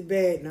I went to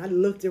bed and I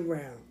looked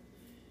around,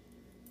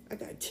 I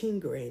got 10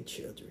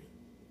 grandchildren.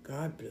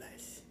 God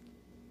bless.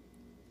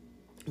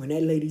 When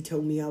that lady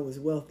told me I was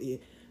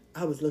wealthy,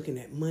 I was looking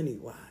at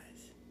money-wise.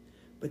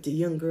 But the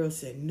young girl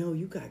said, no,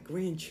 you got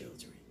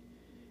grandchildren.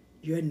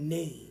 Your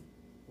name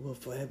will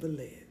forever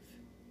live.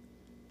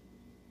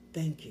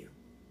 Thank you.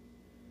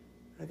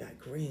 I got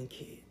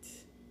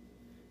grandkids.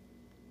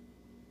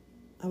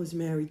 I was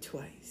married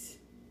twice.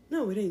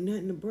 No, it ain't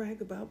nothing to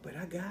brag about, but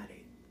I got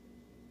it.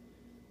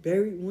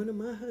 Buried one of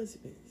my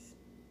husbands.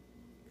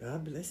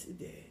 God bless the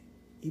dead.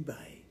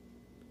 Ibai.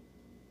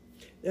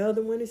 The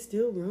other one is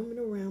still roaming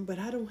around, but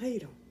I don't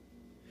hate him.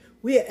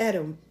 We're at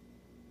a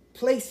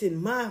place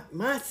in my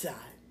side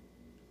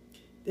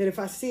that if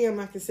I see him,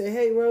 I can say,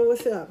 hey, Ro,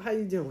 what's up? How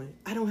you doing?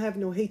 I don't have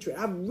no hatred.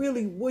 I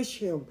really wish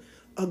him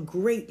a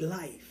great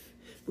life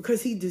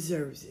because he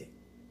deserves it.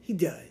 He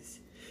does.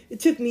 It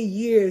took me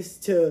years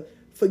to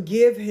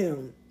forgive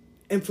him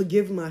and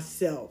forgive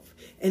myself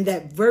and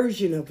that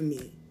version of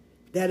me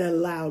that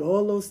allowed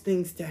all those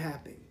things to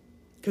happen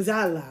because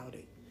I allowed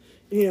it,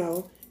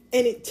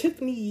 and it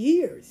took me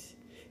years.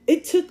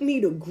 It took me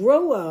to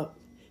grow up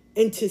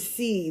and to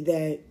see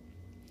that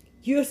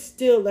you're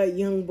still that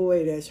young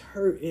boy that's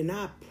hurt, and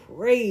I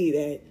pray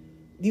that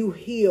you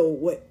heal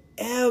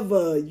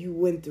whatever you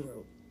went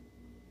through.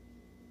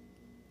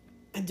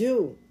 I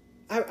do.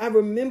 I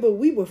remember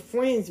we were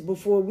friends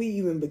before we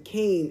even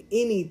became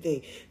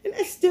anything. And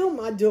that's still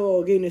my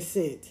dog in a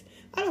sense.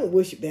 I don't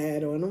wish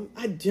bad on him.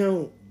 I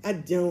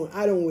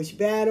don't wish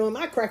bad on him.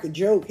 I crack a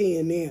joke here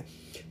and there.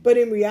 But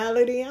in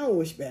reality, I don't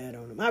wish bad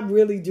on him. I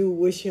really do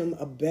wish him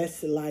a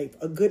best life,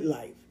 a good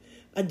life.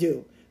 I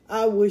do.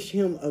 I wish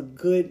him a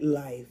good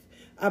life.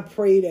 I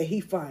pray that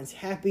he finds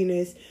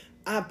happiness.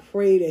 I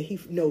pray that he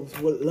knows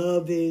what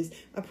love is.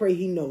 I pray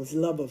he knows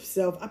love of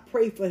self. I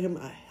pray for him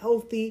a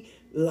healthy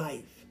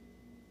life.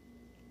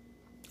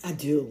 I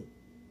do.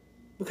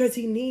 Because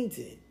he needs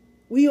it.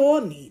 We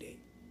all need it.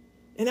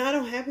 And I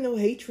don't have no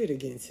hatred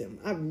against him.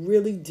 I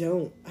really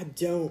don't.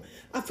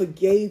 I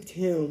forgave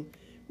him.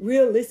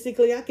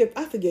 Realistically, I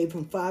forgave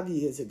him 5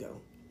 years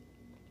ago.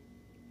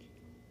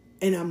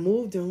 And I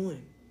moved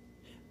on.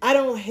 I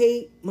don't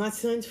hate my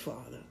son's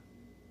father.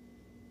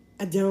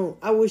 I don't.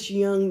 I wish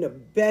Young the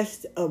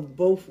best of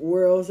both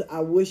worlds. I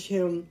wish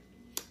him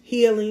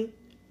healing.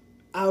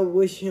 I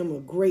wish him a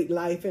great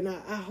life. And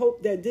I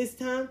hope that this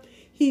time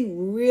he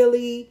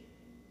really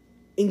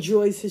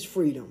enjoys his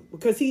freedom.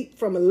 Because he,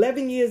 from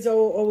 11 years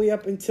old all the way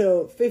up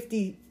until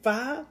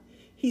 55,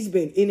 he's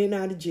been in and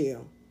out of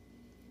jail.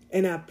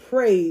 And I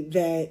pray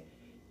that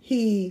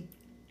he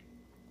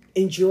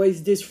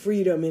enjoys this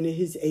freedom in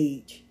his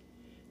age.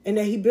 And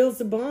that he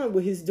builds a bond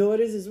with his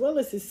daughters as well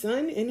as his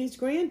son and his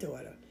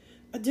granddaughter.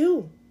 I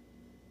do.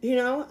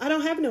 I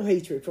don't have no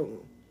hatred for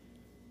him.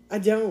 I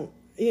don't.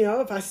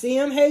 If I see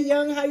him, hey,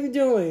 Young, how you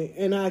doing?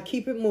 And I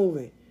keep it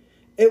moving.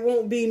 It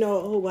won't be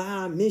no, oh,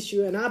 wow, I miss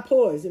you. And I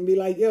pause and be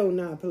like, yo,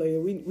 nah,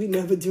 player, we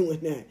never doing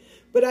that.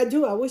 But I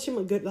do. I wish him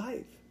a good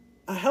life,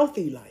 a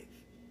healthy life.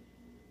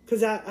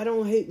 Because I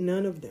don't hate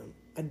none of them.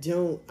 I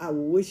don't. I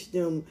wish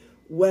them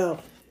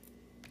well.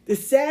 The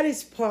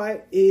saddest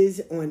part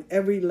is on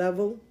every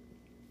level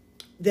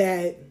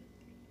that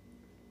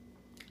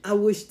I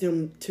wish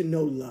them to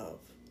know love.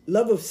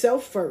 Love of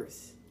self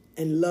first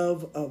and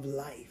love of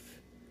life.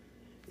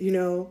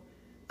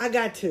 I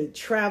got to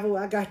travel.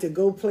 I got to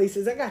go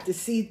places. I got to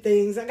see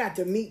things. I got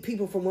to meet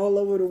people from all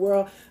over the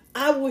world.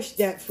 I wish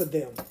that for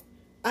them.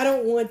 I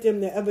don't want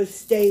them to ever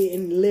stay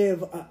and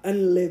live an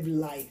unlived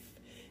life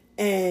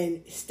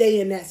and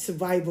stay in that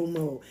survival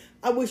mode.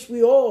 I wish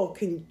we all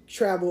can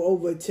travel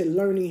over to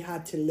learning how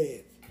to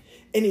live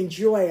and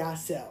enjoy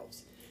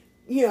ourselves.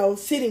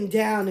 Sitting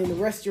down in a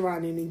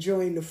restaurant and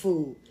enjoying the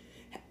food.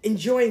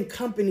 Enjoying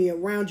company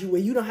around you where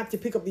you don't have to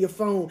pick up your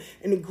phone.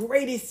 And the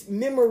greatest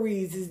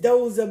memories is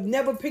those of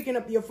never picking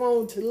up your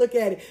phone to look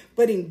at it,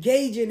 but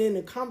engaging in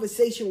a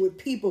conversation with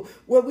people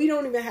where we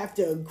don't even have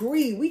to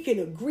agree. We can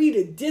agree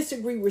to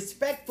disagree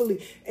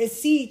respectfully and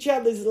see each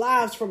other's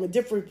lives from a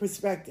different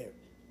perspective.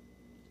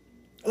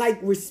 Like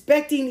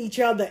respecting each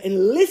other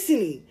and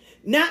listening,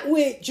 not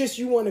with just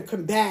you want to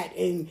combat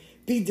and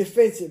be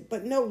defensive,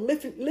 but no,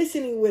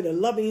 listening with a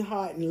loving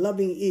heart and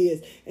loving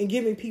ears and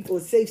giving people a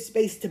safe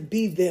space to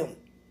be them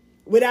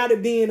without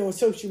it being on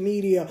social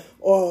media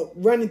or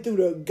running through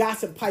the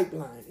gossip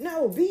pipeline.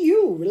 No, be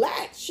you.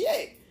 Relax.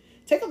 Shit.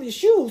 Take off your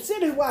shoes.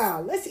 Sit a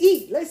while. Let's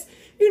eat. Let's,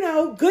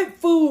 good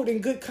food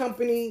and good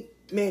company.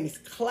 Man, it's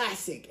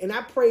classic. And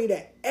I pray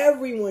that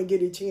everyone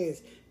get a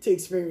chance to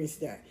experience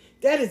that.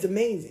 That is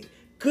amazing.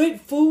 Good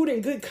food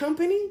and good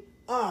company.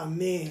 Oh,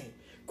 man.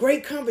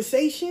 Great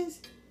conversations.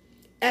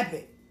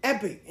 Epic.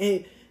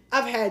 And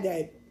I've had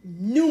that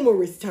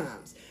numerous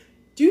times.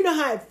 Do you know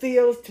how it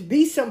feels to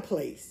be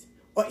someplace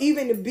or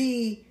even to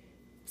be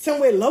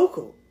somewhere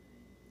local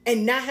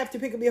and not have to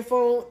pick up your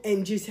phone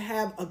and just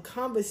have a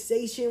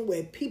conversation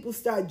where people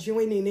start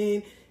joining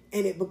in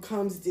and it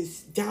becomes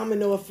this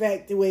domino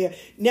effect where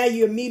now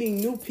you're meeting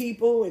new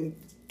people and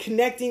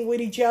connecting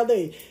with each other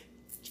and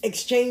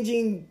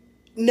exchanging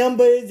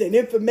numbers and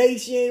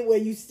information where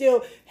you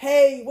still,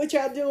 hey, what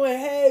y'all doing?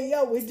 Hey,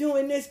 yo, we're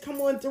doing this.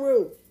 Come on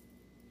through.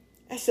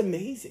 That's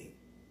amazing.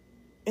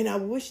 And I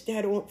wish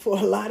that for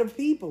a lot of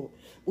people.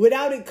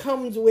 Without it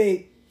comes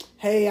with,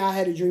 hey, I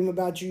had a dream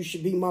about you. You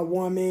should be my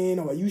woman,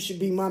 or you should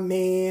be my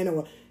man,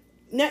 or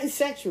nothing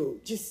sexual.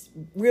 Just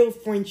real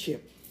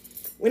friendship.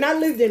 When I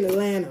lived in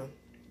Atlanta,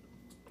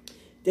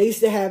 they used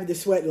to have the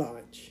Sweat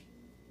Lodge,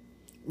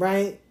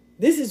 right?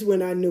 This is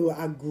when I knew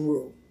I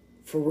grew,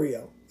 for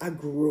real. I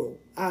grew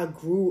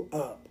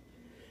up.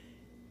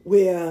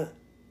 Where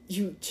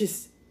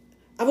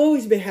I've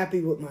always been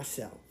happy with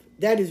myself.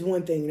 That is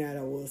one thing that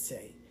I will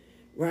say,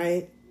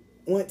 right?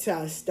 Once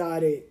I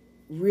started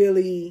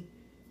really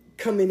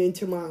coming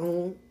into my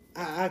own,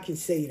 I can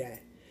say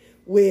that.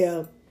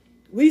 Where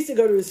we used to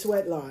go to the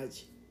Sweat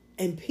Lodge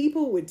and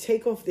people would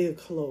take off their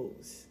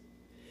clothes.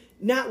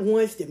 Not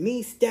once did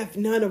me, Steph,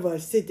 none of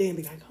us sit there and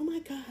be like, oh my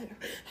God,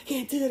 I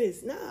can't do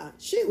this. Nah,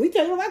 shit, we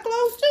take off our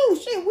clothes too.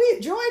 Shit, we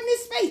enjoying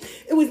this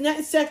space. It was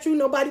nothing sexual.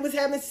 Nobody was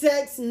having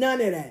sex. None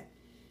of that.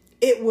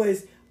 It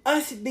was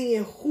us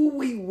being who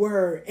we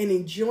were and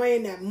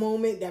enjoying that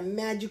moment, that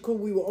magical,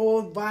 we were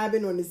all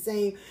vibing on the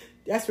same.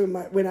 That's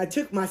when I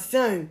took my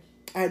son,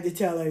 I had to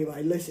tell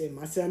everybody, listen,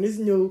 my son is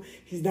new.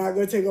 He's not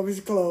going to take off his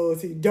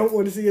clothes. He don't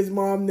want to see his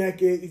mom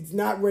naked. He's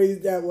not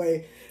raised that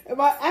way. And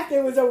after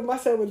it was over, my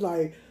son was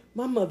like,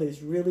 my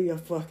mother's really a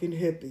fucking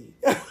hippie.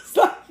 I was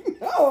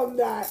like, no, I'm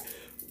not.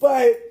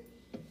 But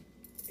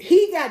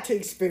he got to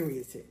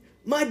experience it.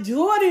 My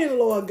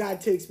daughter-in-law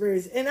got to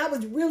experience it. And I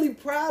was really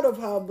proud of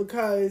her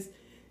because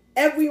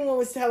everyone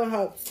was telling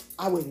her,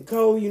 I wouldn't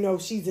go,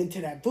 she's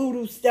into that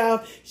voodoo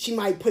stuff. She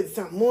might put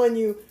something on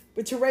you.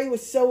 But Teray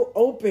was so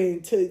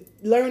open to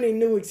learning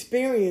new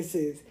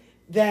experiences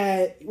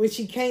that when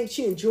she came,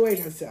 she enjoyed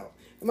herself.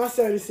 And my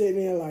son is sitting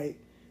there like,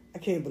 I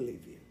can't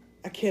believe you.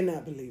 I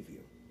cannot believe you.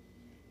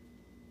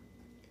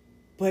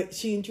 But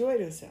she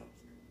enjoyed herself.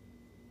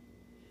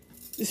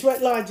 The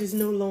Sweat Lodge is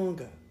no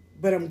longer.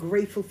 But I'm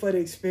grateful for the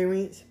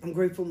experience. I'm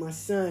grateful my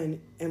son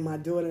and my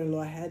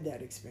daughter-in-law had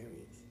that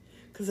experience.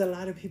 Because a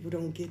lot of people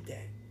don't get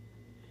that.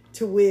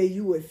 To where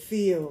you would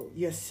feel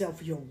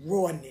yourself, your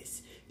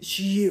rawness. It's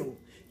you.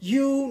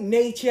 You,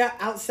 nature,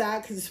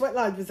 outside, because the Sweat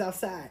Lodge was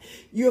outside.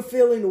 You're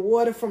feeling the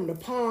water from the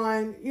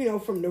pond,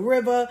 from the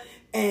river,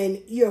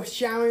 and you're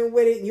showering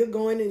with it, and you're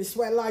going in the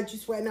Sweat Lodge, you're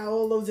sweating out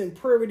all those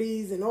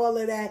impurities and all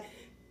of that,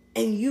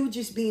 and you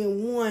just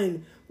being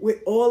one with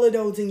all of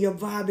those, and you're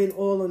vibing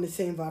all on the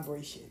same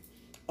vibration.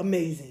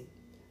 Amazing.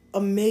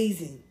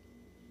 Amazing.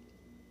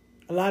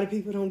 A lot of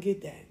people don't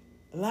get that.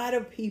 A lot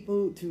of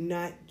people do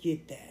not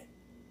get that.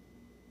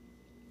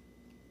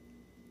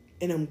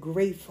 And I'm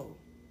grateful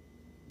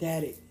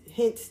that it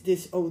hints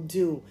this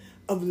Odu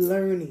of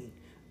learning,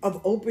 of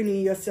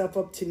opening yourself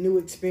up to new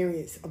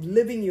experience, of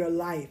living your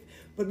life,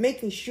 but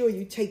making sure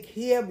you take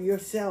care of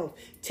yourself,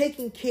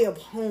 taking care of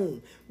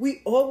home.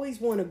 We always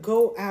want to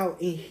go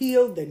out and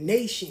heal the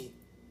nation,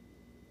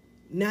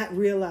 not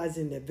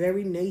realizing the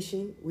very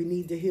nation we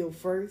need to heal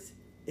first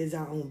is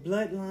our own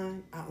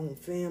bloodline, our own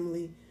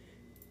family,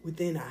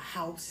 within our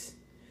house.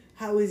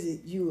 How is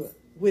it you are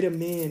with a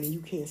man and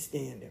you can't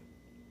stand him?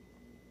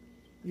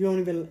 You don't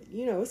even,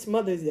 it's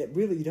mothers that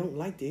really don't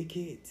like their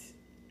kids.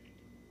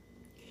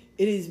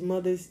 It is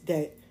mothers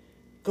that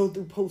go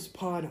through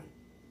postpartum.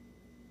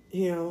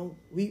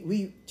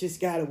 We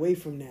just got away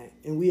from that.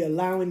 And we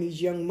allowing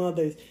these young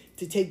mothers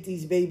to take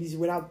these babies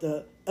without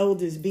the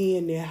elders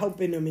being there,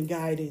 helping them and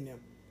guiding them.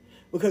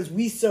 Because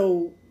we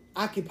so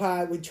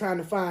occupied with trying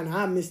to find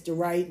our Mr.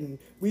 Right, and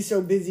we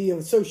so busy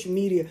on social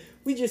media,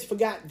 we just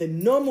forgot the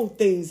normal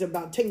things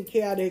about taking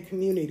care of their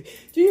community.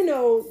 Do you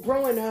know,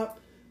 growing up,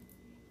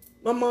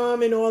 my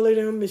mom and all of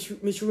them,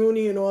 Miss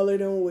Rooney and all of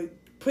them would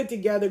put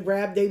together,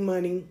 grab their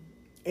money,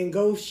 and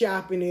go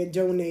shopping and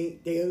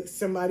donate.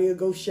 Somebody would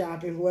go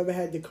shopping, whoever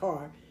had the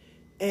car.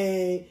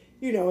 And,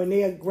 and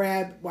they'd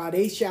grab, while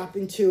they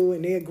shopping too,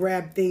 and they'd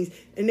grab things.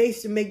 And they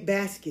used to make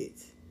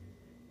baskets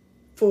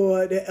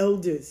for the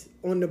elders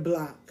on the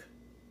block.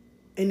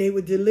 And they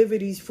would deliver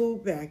these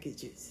food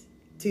packages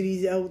to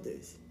these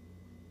elders.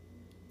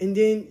 And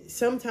then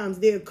sometimes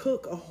they'd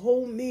cook a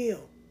whole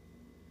meal.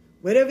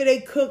 Whatever they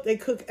cook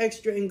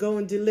extra and go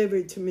and deliver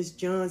it to Miss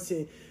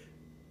Johnson,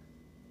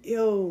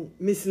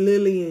 Miss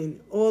Lillian,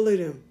 all of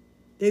them.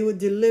 They would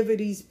deliver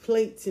these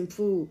plates and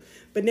food.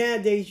 But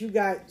nowadays you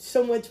got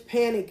so much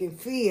panic and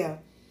fear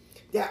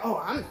that,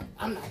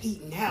 I'm not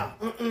eating out.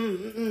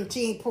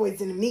 She ain't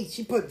poisoning meat.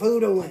 She put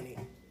voodoo in it.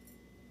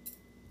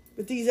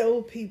 But these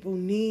old people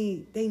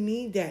need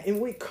that. And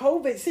with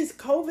COVID, since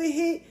COVID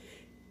hit,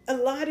 a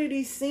lot of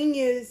these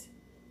seniors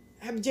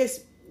have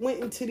just went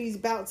into these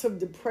bouts of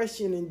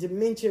depression and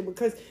dementia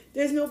because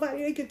there's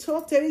nobody they could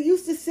talk to. They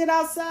used to sit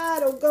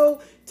outside or go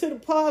to the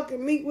park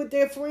and meet with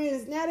their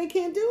friends. Now they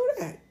can't do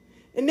that.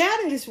 And now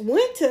that it's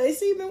winter,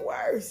 it's even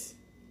worse.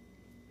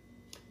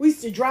 We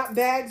used to drop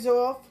bags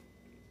off.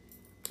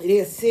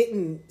 They'd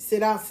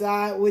sit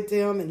outside with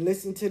them and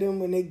listen to them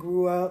when they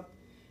grew up.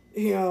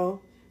 You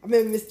know, I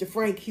remember Mr.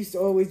 Frank used to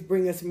always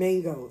bring us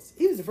mangoes.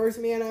 He was the first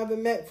man I ever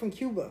met from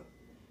Cuba.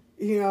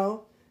 You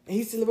know, and he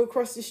used to live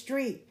across the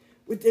street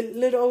with the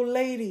little old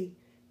lady.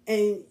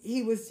 And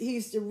he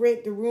used to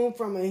rent the room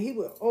from her. And he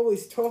would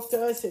always talk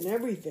to us and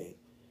everything.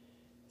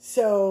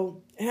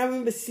 So, and I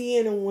remember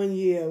seeing him one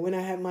year when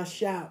I had my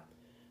shop.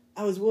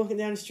 I was walking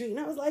down the street and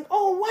I was like,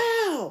 oh,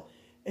 wow.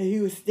 And he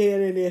was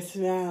standing there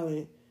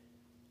smiling.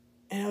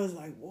 And I was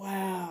like,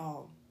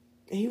 wow.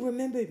 And he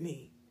remembered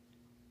me.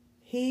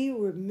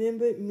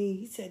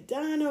 He said,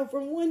 Donna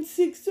from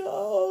 160. And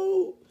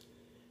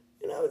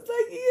I was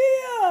like,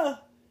 yeah.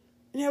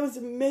 And that was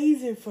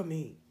amazing for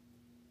me.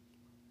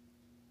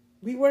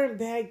 We weren't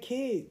bad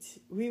kids.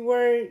 We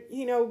weren't,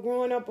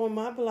 growing up on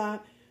my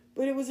block,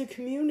 but it was a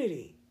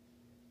community.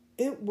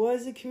 It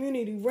was a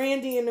community.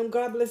 Randy and them,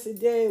 God bless the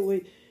dead,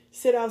 would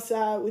sit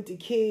outside with the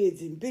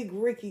kids. And Big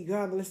Ricky,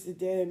 God bless the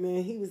dead,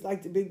 man, he was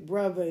like the big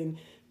brother. And,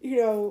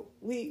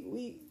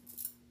 we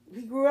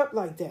grew up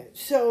like that.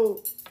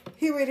 So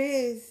here it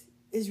is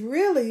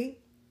really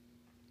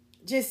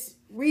just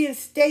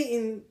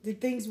reinstating the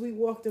things we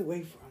walked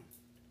away from.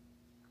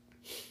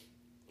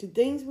 The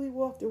things we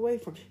walked away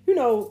from.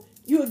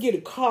 You would get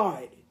a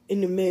card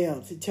in the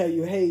mail to tell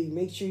you, hey,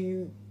 make sure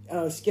you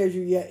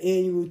schedule your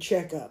annual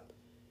checkup.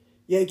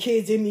 Your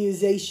kids'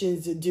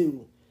 immunizations are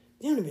due.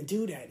 They don't even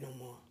do that no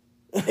more.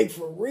 Like,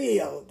 for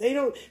real. They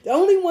don't. The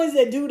only ones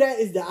that do that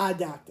is the eye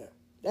doctor.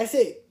 That's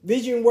it.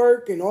 Vision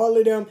work and all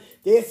of them,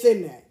 they're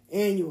sending that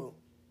annual.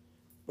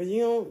 But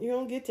you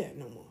don't get that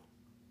no more.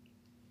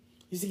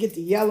 You used to get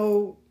the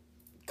yellow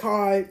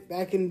card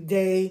back in the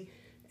day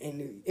and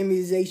the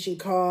immunization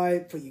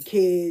card for your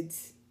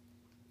kids.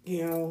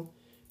 When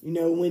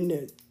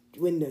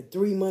the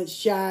 3-month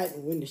shot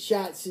and when the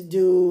shots are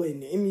due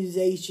and the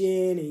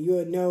immunization, and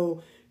you'll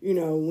know,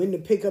 when to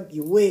pick up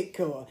your WIC,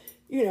 or,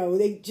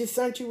 they just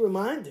sent you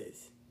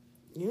reminders.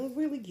 You don't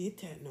really get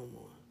that no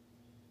more.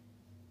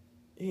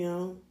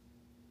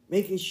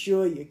 Making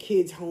sure your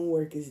kids'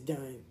 homework is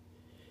done,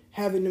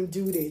 having them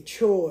do their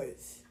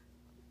chores,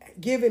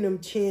 giving them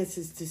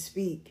chances to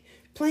speak,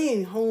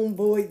 playing home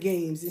board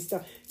games and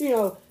stuff.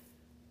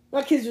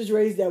 My kids was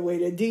raised that way.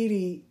 That Dee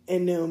Dee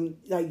and them,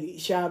 like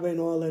Shaba and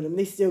all of them,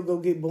 they still go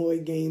get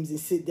board games and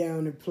sit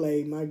down and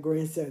play. My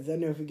grandsons, I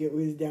never forget,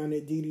 we was down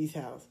at Dee Dee's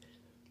house.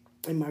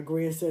 And my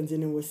grandsons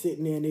and them were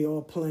sitting there and they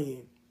all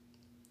playing.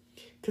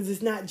 Because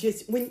it's not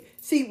just, when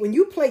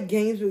you play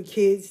games with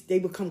kids, they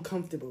become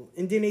comfortable.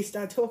 And then they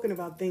start talking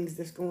about things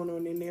that's going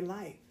on in their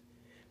life.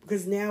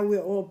 Because now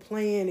we're all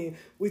playing and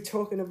we're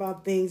talking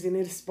about things and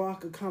it'll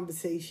spark a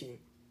conversation.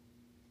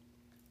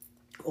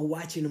 Or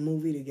watching a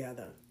movie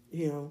together.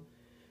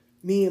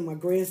 Me and my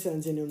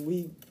grandsons and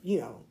them,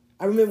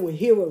 I remember when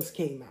Heroes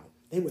came out.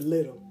 They were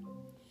little.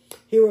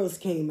 Heroes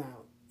came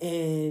out.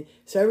 And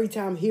so every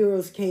time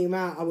Heroes came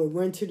out, I would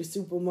run to the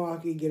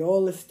supermarket, get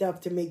all the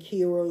stuff to make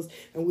Heroes,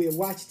 and we'd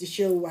watch the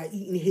show while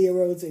eating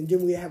Heroes, and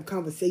then we'd have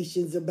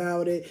conversations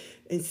about it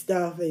and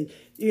stuff. And,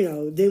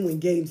 then when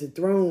Games of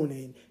Thrones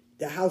and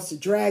the House of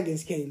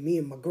Dragons came, me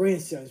and my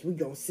grandsons, we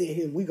gonna sit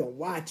here and we gonna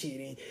watch it.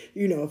 And,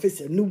 if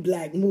it's a new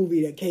black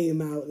movie that came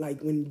out,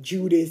 like when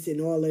Judas and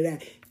all of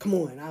that, come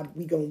on,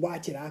 we gonna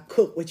watch it. I'll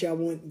cook what y'all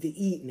want to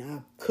eat, and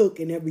I'll cook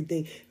and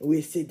everything, and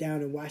we'll sit down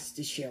and watch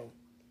the show.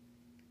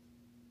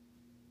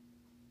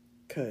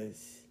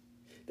 Because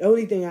the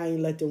only thing I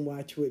ain't let them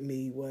watch with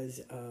me was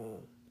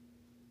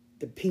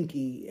the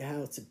Pinky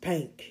House of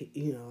Pink.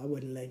 I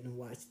wasn't letting them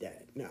watch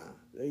that. Nah,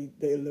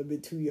 they're a little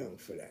bit too young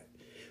for that.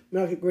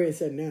 My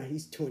grandson now,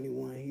 he's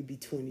 21. He'll be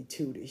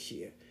 22 this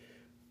year.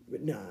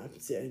 But nah, I'm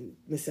saying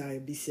Messiah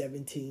be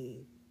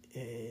 17.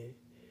 And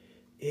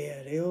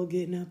yeah, they all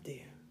getting up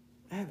there.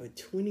 I have a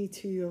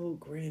 22-year-old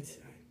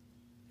grandson.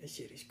 That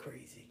shit is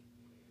crazy.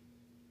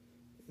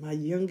 My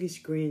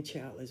youngest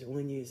grandchild is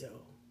 1 year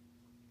old.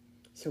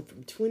 So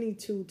from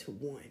 22 to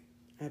 1,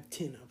 I have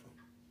 10 of them.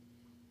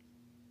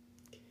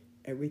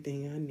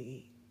 Everything I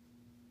need.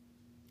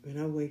 When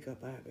I wake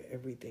up, I have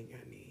everything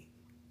I need.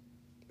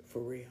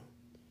 For real.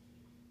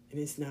 And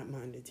it's not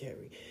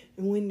monetary.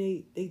 And when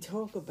they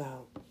talk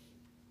about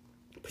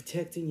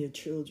protecting your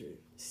children,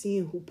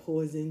 seeing who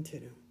pours into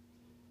them.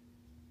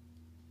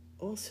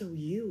 Also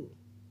you.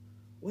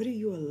 What are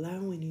you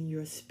allowing in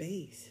your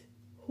space?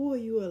 Who are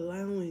you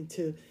allowing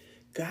to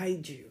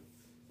guide you?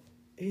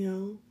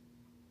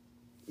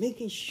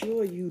 Making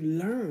sure you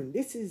learn.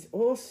 This is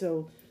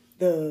also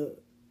the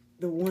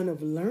one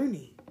of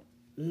learning.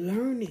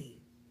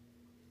 Learning.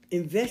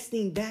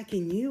 Investing back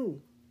in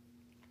you.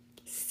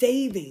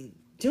 Saving.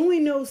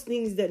 doing those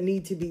things that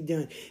need to be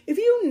done. If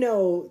you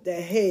know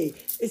that, hey,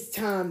 it's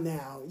time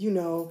now,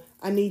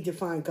 I need to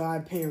find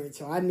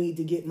godparents, or I need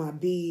to get my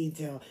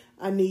beads, or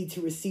I need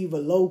to receive a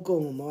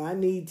locum, or I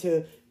need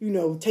to,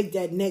 take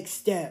that next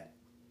step.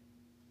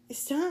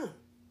 It's time.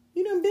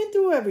 You done been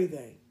through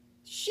everything.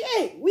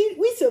 Shit,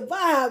 we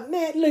survived,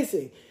 man.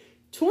 Listen,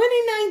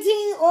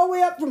 2019 all the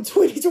way up from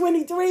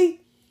 2023,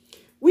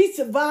 we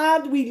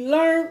survived, we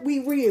learned, we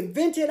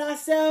reinvented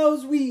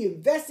ourselves, we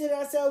invested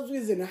ourselves, we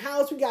was in the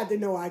house, we got to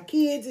know our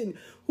kids and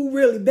who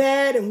really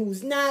bad and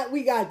who's not.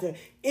 We got to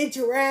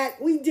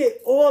interact. We did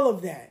all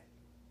of that.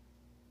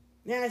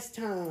 Now it's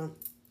time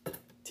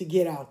to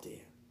get out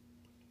there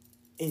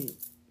and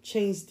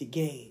change the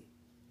game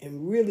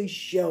and really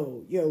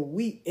show,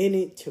 we in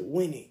it to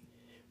win it.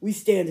 We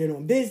standing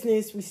on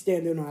business, we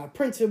standing on our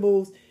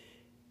principles,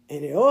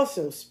 and it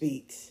also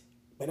speaks,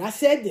 but I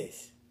said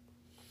this,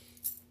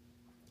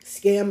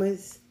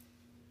 scammers,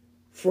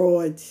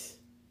 frauds,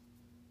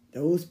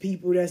 those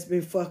people that's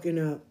been fucking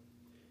up,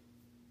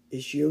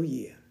 it's your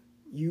year.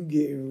 You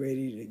getting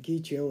ready to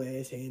get your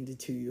ass handed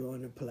to you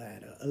on a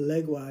platter.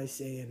 Allegwa is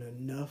saying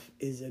enough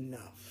is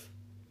enough.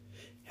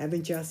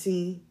 Haven't y'all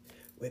seen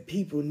where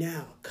people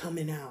now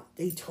coming out,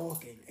 they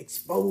talking,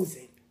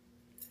 exposing.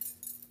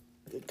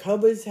 The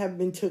covers have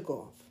been took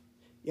off.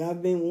 Y'all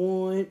been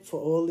warned for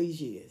all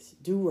these years.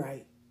 Do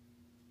right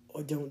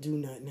or don't do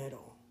nothing at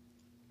all.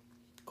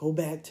 Go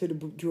back to the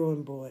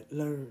drawing board,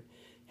 learn.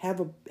 Have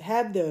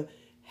the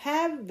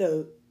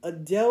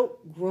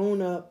adult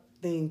grown up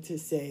thing to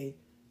say,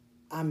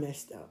 I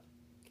messed up.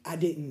 I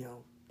didn't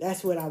know.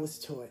 That's what I was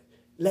taught.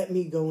 Let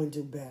me go and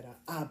do better.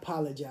 I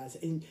apologize.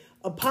 And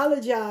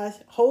apologize,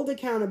 hold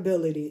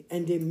accountability,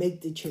 and then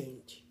make the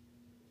change.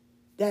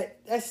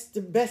 That's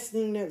the best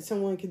thing that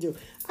someone can do.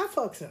 I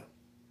fucks up.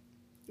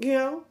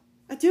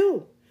 I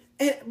do.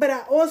 But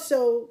I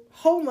also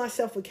hold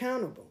myself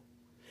accountable.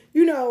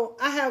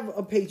 I have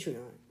a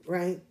Patreon,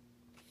 right?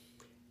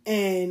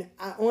 And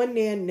on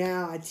there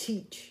now I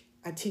teach.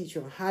 I teach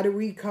on how to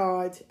read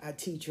cards. I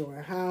teach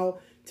on how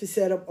to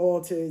set up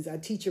altars. I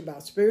teach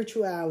about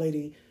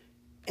spirituality.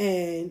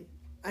 And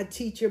I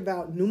teach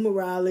about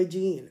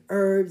numerology and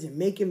herbs and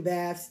making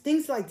baths,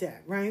 things like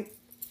that, right?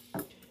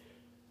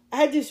 I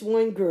had this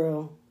one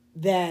girl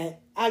that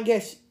I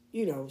guess,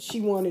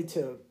 she wanted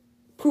to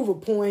prove a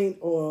point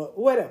or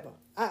whatever.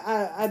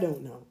 I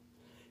don't know.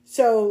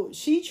 So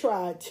she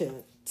tried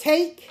to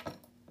take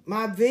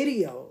my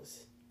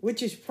videos,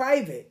 which is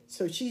private.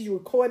 So she's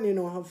recording it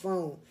on her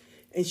phone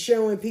and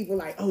showing people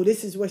like, oh,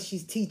 this is what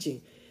she's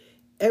teaching.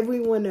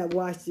 Everyone that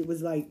watched it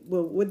was like,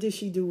 well, what did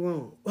she do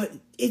wrong? What,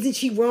 isn't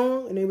she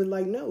wrong? And they were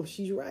like, no,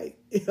 she's right.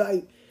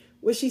 Like,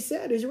 what she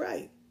said is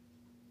right.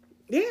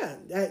 Yeah,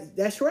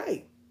 that's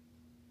right.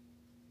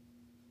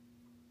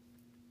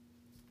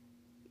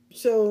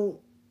 So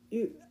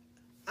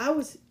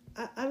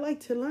I like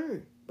to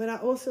learn, but I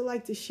also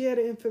like to share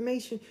the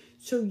information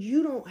so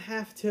you don't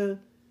have to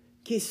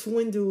get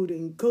swindled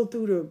and go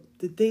through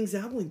the things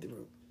I went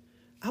through.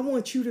 I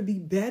want you to be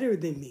better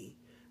than me.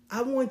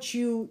 I want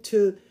you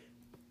to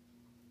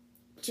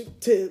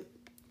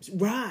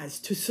rise,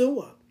 to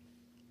soar.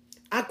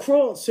 I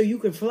crawl so you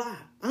can fly.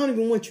 I don't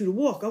even want you to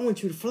walk. I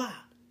want you to fly.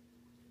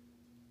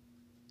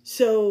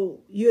 So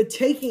you're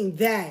taking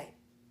that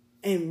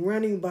and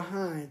running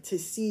behind to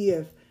see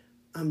if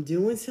I'm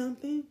doing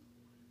something.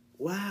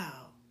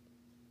 Wow.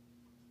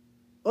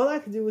 All I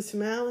could do was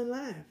smile and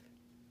laugh.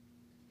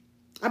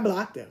 I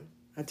blocked her.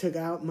 I took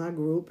out my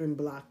group and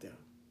blocked her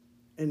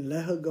and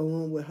let her go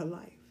on with her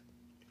life.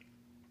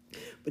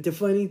 But the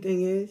funny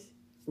thing is,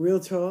 real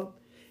talk,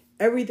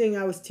 everything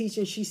I was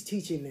teaching, she's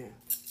teaching now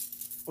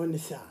on the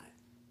side.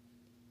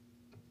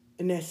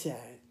 And that's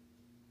sad.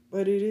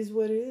 But it is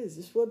what it is.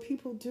 It's what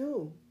people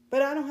do.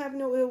 But I don't have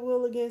no ill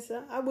will against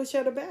her. I wish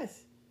her the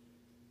best.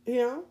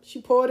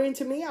 She poured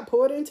into me. I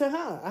poured into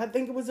her. I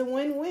think it was a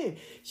win-win.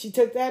 She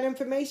took that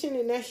information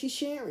and now she's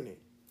sharing it.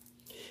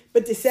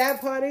 But the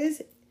sad part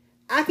is,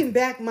 I can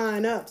back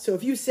mine up. So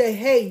if you say,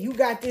 hey, you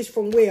got this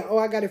from where? Oh,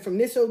 I got it from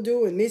this old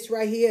dude and this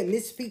right here and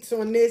this speaks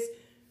on this.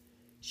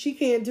 She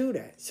can't do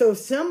that. So if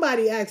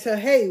somebody asks her,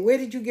 hey, where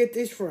did you get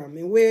this from?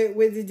 And where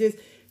did this?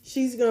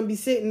 She's going to be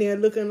sitting there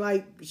looking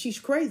like she's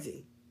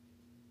crazy.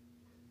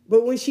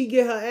 But when she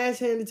get her ass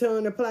handed to her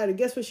on the platter,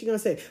 guess what she's going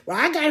to say? Well,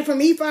 I got it from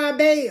Ifa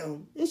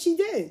Bayo. And she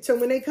did. So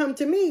when they come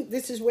to me,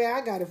 this is where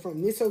I got it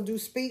from. This old dude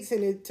speaks,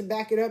 and to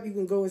back it up, you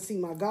can go and see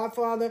my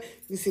godfather.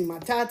 You can see my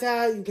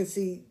tata. You can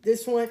see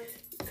this one.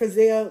 Because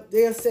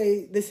they'll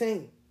say the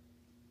same.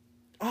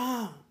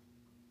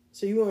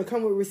 So you want to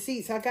come with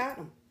receipts? I got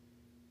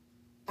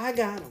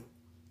them.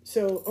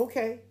 So,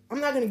 okay.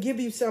 I'm not going to give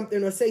you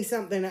something or say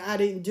something that I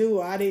didn't do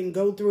or I didn't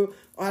go through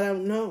or I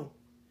don't know.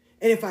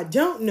 And if I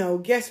don't know,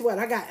 guess what?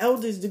 I got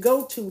elders to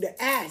go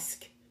to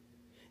ask.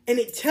 And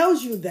it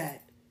tells you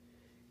that.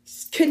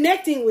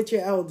 Connecting with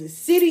your elders,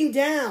 sitting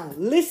down,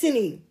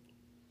 listening,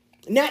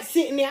 not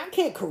sitting there. I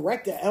can't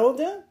correct the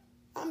elder.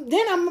 I'm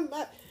going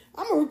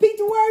to repeat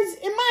the words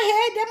in my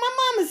head that my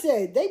mama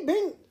said. They've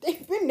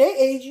been their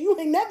age. You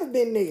ain't never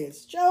been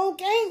theirs. Sure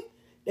can't.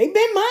 They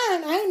been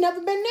mine. I ain't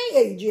never been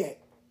their age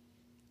yet.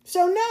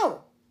 So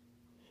no.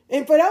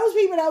 And for those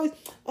people that was,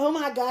 oh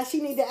my gosh,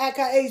 she need to act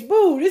her age.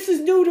 Boo, this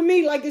is new to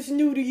me like it's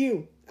new to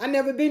you. I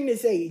never been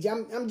this age.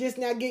 I'm just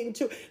now getting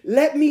to.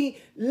 Let me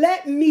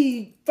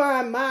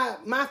find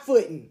my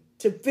footing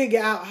to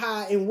figure out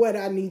how and what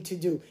I need to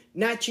do.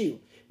 Not you.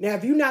 Now,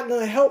 if you're not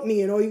gonna help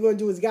me and all you're gonna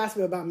do is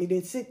gossip about me,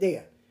 then sit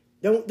there.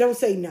 Don't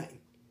say nothing.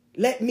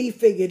 Let me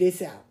figure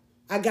this out.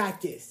 I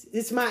got this.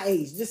 It's my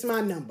age. This is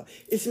my number.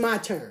 It's my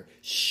turn.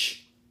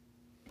 Shh.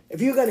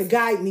 If you're gonna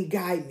guide me,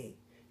 guide me.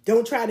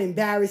 Don't try to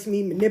embarrass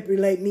me,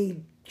 manipulate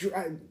me,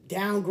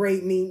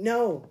 downgrade me.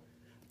 No.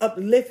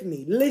 Uplift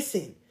me.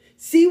 Listen.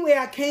 See where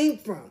I came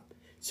from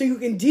so you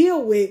can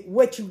deal with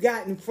what you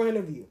got in front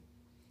of you.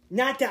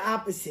 Not the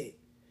opposite.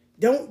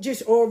 Don't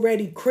just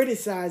already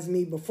criticize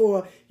me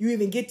before you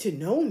even get to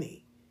know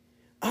me.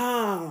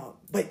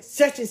 But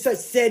such and such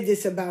said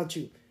this about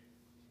you.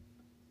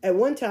 At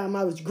one time,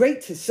 I was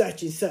great to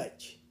such and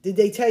such. Did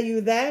they tell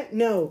you that?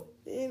 No.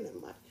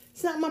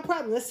 It's not my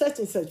problem. That's such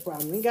and such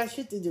problem. It ain't got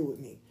shit to do with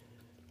me.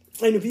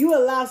 And if you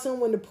allow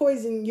someone to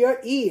poison your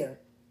ear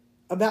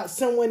about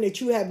someone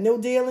that you have no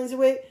dealings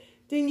with,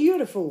 then you're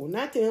the fool,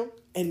 not them.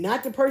 And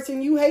not the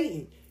person you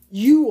hating.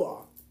 You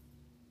are.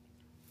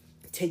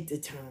 Take the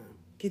time.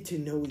 Get to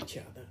know each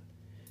other.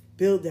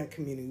 Build that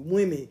community.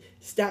 Women,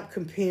 stop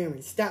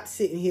comparing. Stop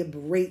sitting here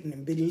berating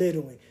and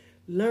belittling.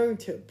 Learn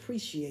to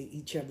appreciate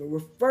each other.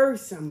 Refer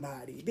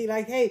somebody. Be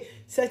like, hey,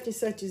 such and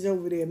such is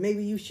over there.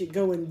 Maybe you should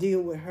go and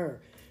deal with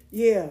her.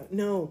 Yeah,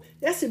 no.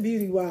 That's the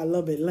beauty why I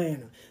love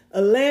Atlanta.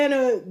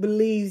 Atlanta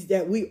believes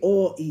that we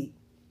all eat.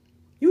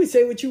 You can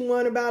say what you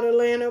want about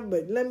Atlanta,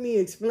 but let me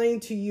explain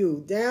to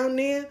you. Down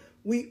there,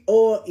 we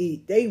all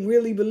eat. They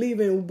really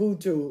believe in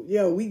Ubuntu.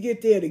 Yo, we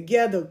get there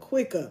together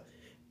quicker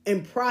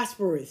and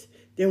prosperous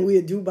than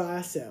we'll do by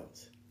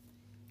ourselves.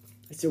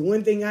 It's the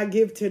one thing I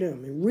give to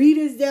them. And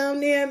readers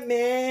down there,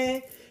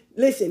 man,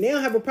 listen, they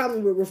don't have a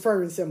problem with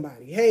referring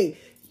somebody. Hey,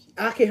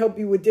 I can help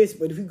you with this,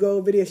 but if you go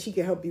over there, she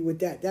can help you with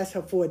that. That's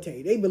her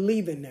forte. They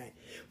believe in that.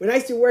 When I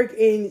used to work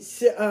in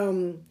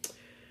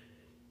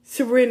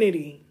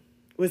Serenity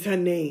was her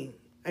name.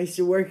 I used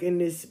to work in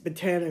this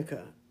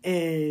Botanica.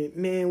 And,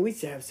 man, we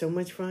used to have so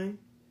much fun.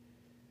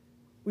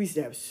 We used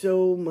to have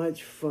so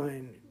much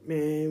fun,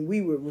 man.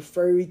 We would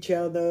refer each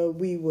other.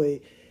 We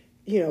would,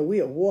 we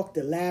would walk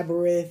the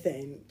labyrinth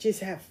and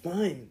just have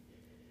fun.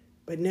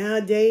 But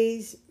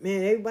nowadays,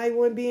 man, everybody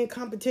want to be in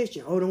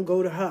competition. Oh, don't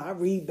go to her. I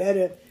read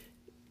better.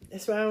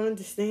 That's why I don't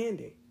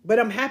understand it. But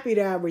I'm happy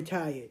that I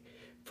retired,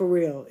 for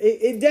real.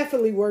 It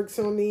definitely works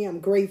on me. I'm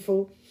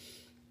grateful.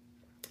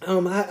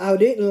 I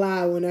didn't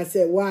lie when I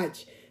said,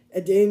 watch,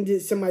 at the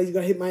end, somebody's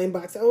going to hit my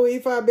inbox. Oh,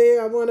 E5 Babe,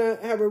 I want to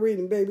have a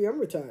reading. Baby, I'm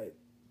retired.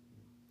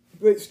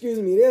 But excuse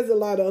me, there's a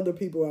lot of other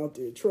people out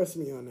there. Trust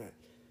me on that.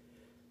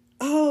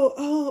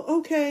 Oh,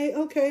 okay.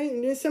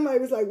 And then somebody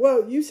was like,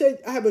 well, you said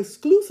I have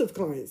exclusive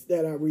clients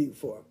that I read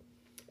for.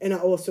 And I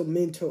also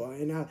mentor.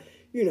 And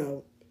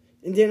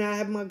and then I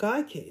have my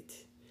God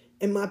kids.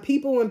 And my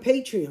people on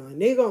Patreon,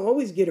 they're going to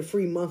always get a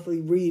free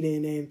monthly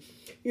reading and,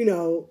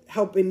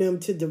 helping them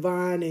to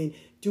divine and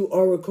do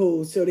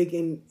oracles so they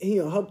can,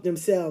 help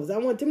themselves. I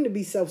want them to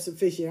be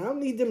self-sufficient. I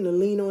don't need them to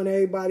lean on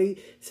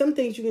everybody. Some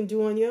things you can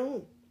do on your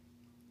own.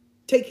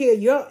 Take care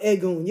of your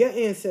Egun, your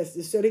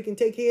ancestors, so they can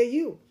take care of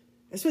you.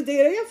 That's what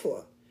they're there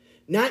for.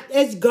 Not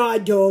as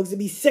guard dogs to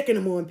be sicking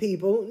them on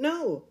people.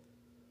 No.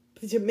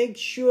 But to make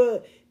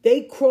sure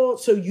they crawl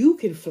so you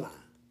can fly.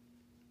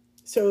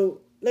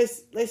 So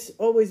let's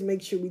always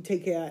make sure we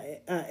take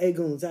care of our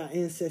Eguns, our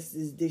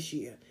ancestors this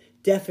year.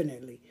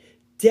 Definitely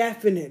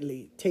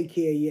take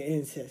care of your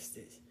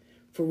ancestors.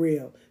 For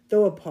real.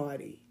 Throw a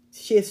party.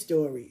 Share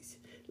stories.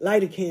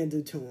 Light a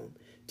candle to them.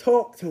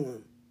 Talk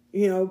to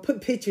them.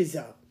 Put pictures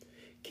up.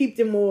 Keep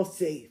them all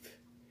safe.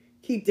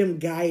 Keep them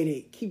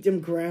guided. Keep them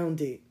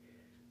grounded.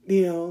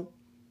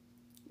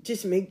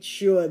 Just make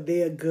sure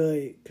they're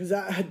good. Because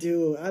I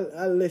do.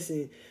 I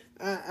listen.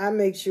 I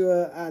make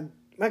sure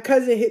my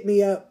cousin hit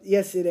me up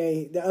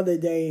the other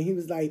day, and he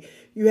was like,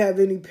 you have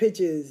any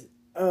pictures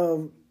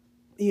of,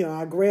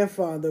 our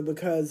grandfather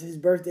because his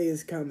birthday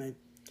is coming?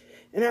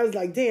 And I was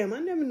like, damn, I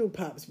never knew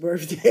Pop's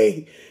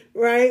birthday,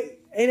 right?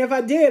 And if I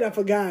did, I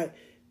forgot.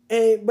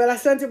 But I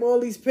sent him all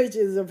these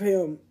pictures of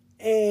him,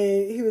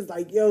 and he was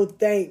like, yo,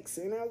 thanks.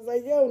 And I was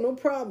like, yo, no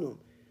problem.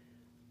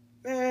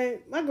 Man,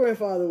 my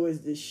grandfather was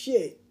the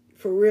shit.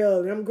 For real.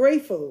 And I'm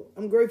grateful.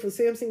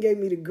 Samson gave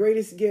me the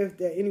greatest gift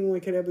that anyone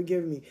could ever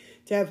give me.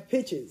 To have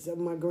pictures of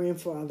my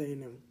grandfather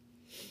in them.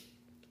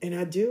 And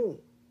I do.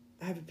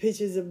 I have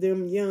pictures of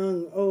them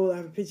young, old. I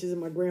have pictures of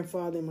my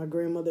grandfather and my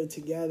grandmother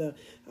together.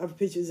 I have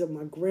pictures of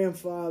my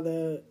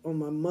grandfather on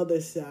my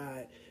mother's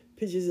side.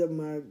 Pictures of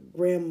my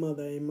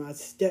grandmother and my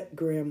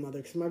step-grandmother.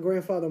 Because my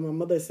grandfather on my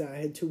mother's side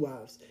had 2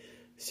 wives.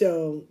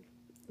 So,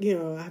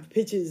 I have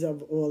pictures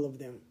of all of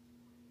them.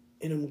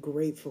 And I'm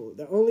grateful.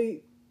 The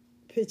only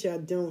picture I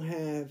don't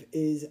have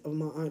is of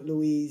my Aunt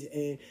Louise,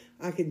 and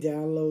I can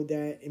download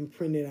that and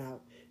print it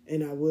out,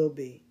 and I will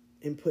be,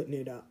 and putting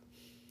it up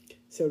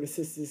so the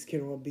sisters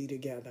can all be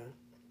together.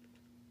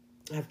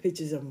 I have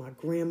pictures of my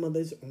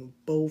grandmothers on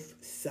both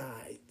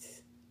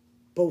sides.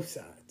 Both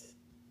sides.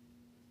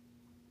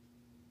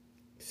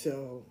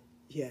 So,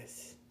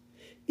 yes.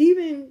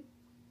 Even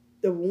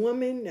the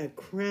woman that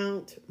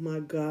crowned my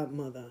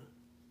godmother,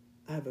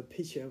 I have a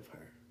picture of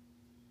her.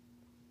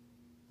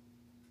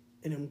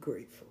 And I'm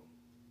grateful.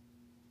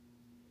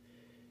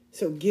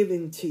 So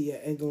giving to your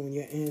ego and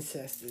your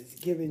ancestors,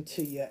 giving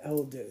to your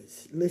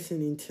elders,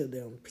 listening to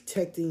them,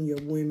 protecting your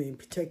women,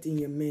 protecting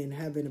your men,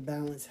 having a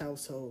balanced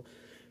household,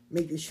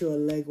 making sure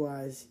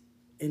leg-wise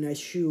and that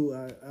shoe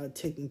are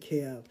taken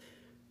care of,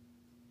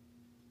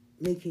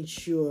 making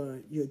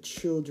sure your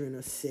children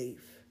are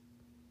safe,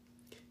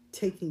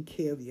 taking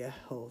care of your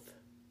health.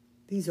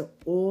 These are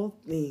all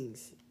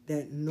things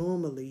that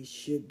normally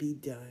should be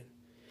done.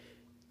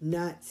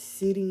 Not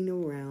sitting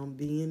around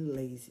being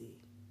lazy,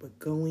 but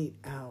going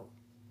out,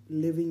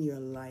 living your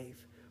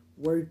life,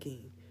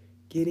 working,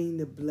 getting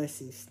the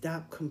blessings.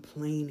 Stop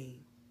complaining.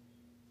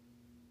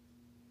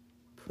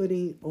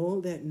 Putting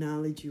all that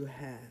knowledge you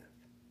have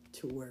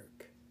to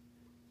work.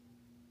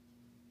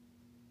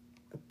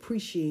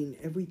 Appreciating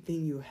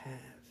everything you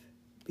have.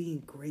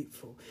 Being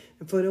grateful.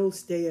 And for those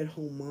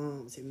stay-at-home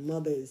moms and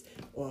mothers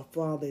or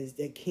fathers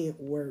that can't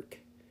work,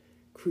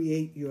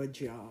 create your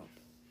job.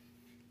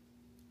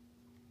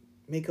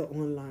 Make an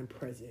online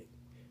presence.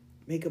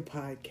 Make a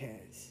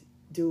podcast.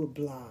 Do a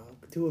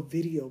blog. Do a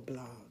video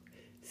blog.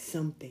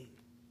 Something.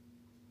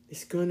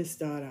 It's going to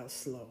start out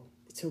slow.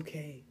 It's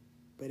okay.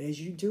 But as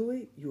you do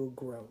it, you'll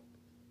grow.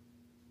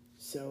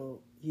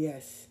 So,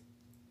 yes.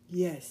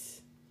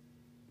 Yes.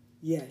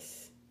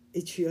 Yes.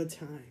 It's your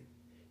time.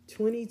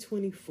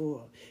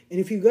 2024. And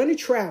if you're going to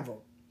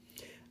travel,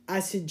 I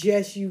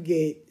suggest you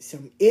get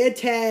some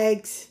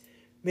AirTags.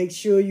 Make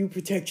sure you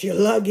protect your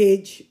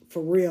luggage.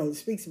 For real, it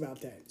speaks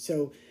about that.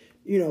 So,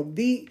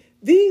 be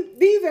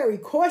very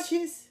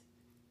cautious,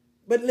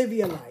 but live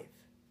your life.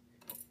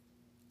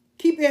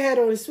 Keep your head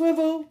on a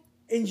swivel.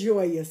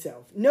 Enjoy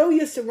yourself. Know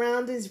your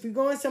surroundings. If you're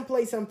going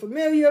someplace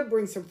unfamiliar,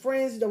 bring some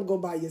friends. Don't go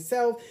by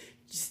yourself.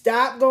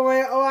 Stop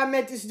going, I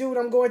met this dude,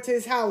 I'm going to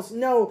his house.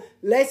 No,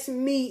 let's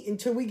meet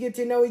until we get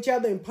to know each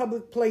other in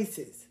public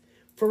places.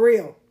 For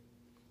real.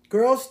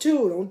 Girls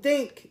too, don't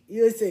think.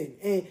 Listen,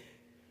 and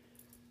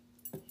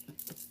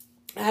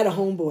I had a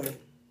homeboy.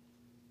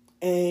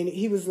 And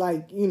he was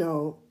like,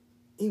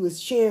 he was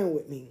sharing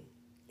with me.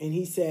 And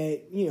he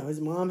said,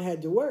 his mom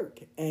had to work.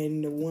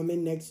 And the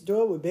woman next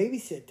door would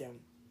babysit them.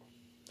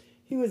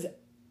 He was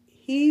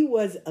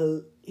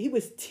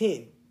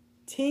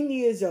 10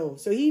 years old.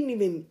 So he didn't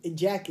even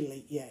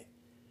ejaculate yet.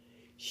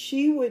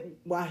 She would,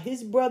 while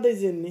his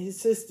brothers and his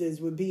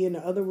sisters would be in the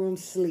other room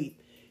sleep,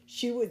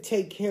 she would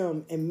take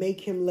him and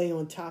make him lay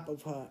on top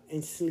of her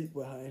and sleep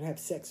with her and have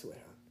sex with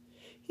her.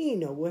 He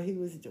didn't know what he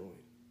was doing.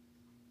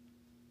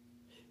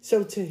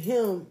 So to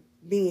him,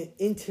 being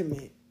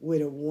intimate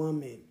with a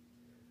woman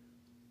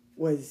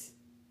was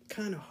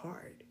kind of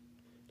hard.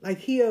 Like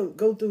he'll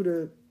go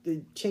through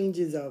the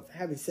changes of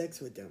having sex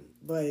with them.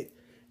 But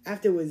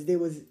afterwards,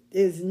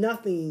 there's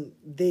nothing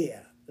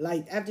there.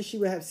 Like after she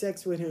would have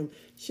sex with him,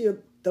 she'll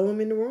throw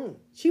him in the room.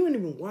 She wouldn't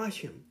even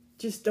wash him.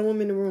 Just throw him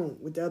in the room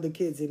with the other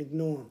kids and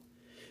ignore him.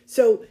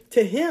 So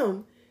to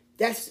him,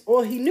 that's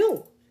all he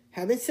knew.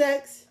 Having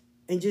sex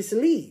and just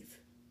leave.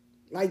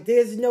 Like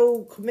there's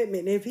no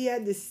commitment. And if he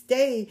had to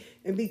stay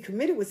and be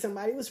committed with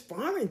somebody, it was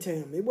foreign to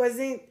him. It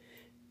wasn't,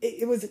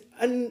 it was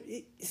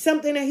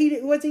something that he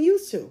wasn't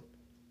used to.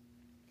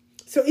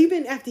 So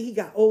even after he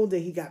got older,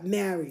 he got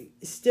married,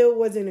 it still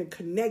wasn't a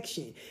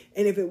connection.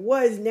 And if it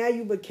was, now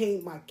you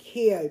became my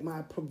care,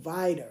 my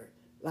provider.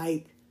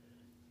 Like,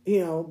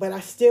 but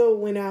I still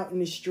went out in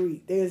the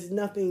street. There's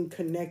nothing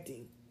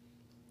connecting.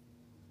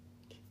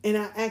 And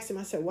I asked him,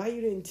 I said, why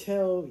you didn't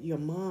tell your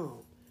mom?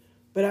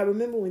 But I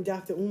remember when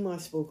Dr. Umar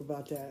spoke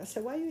about that. I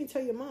said, why you didn't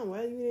tell your mom?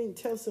 Why you didn't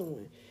tell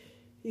someone?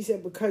 He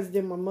said, because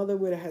then my mother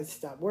would have had to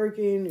stop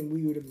working and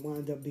we would have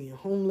wound up being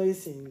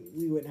homeless and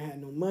we wouldn't have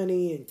had no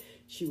money and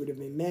she would have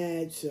been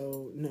mad.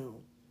 So,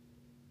 no.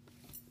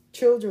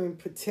 Children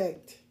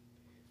protect,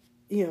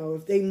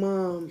 if they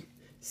mom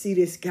see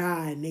this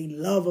guy and they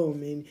love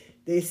him and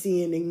they're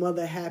seeing their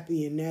mother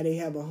happy and now they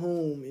have a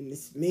home and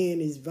this man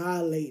is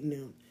violating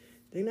them,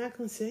 they're not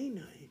going to say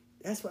nothing.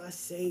 That's why I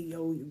say,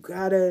 you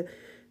got to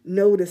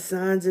know the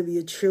signs of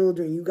your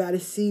children. You got to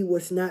see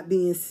what's not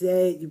being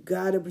said. You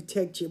got to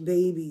protect your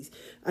babies.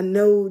 I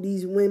know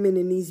these women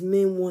and these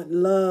men want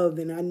love,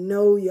 and I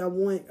know y'all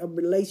want a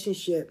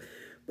relationship,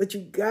 but you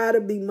got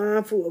to be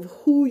mindful of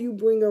who you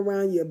bring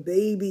around your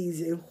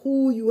babies and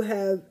who you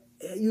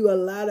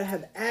allow to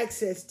have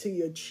access to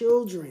your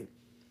children.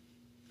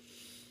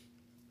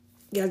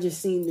 Y'all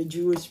just seen the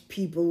Jewish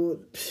people.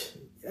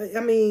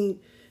 I mean,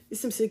 there's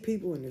some sick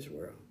people in this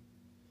world.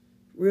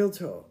 Real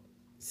talk.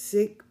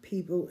 Sick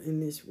people in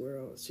this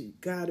world. So you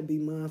got to be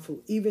mindful.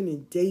 Even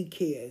in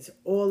daycares,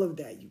 all of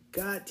that. You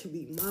got to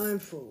be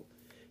mindful.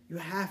 You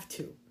have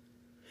to.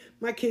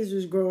 My kids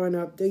was growing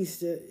up. It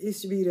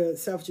used to be the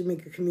South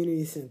Jamaica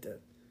Community Center.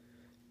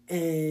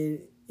 And,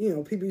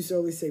 people used to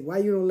always say, why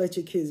you don't let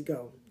your kids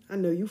go? I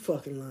know you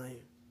fucking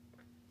lying.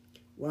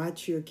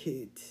 Watch your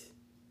kids.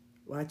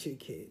 Watch your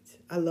kids.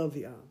 I love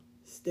y'all.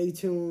 Stay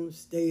tuned.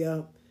 Stay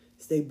up.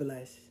 Stay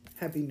blessed.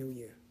 Happy New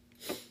Year.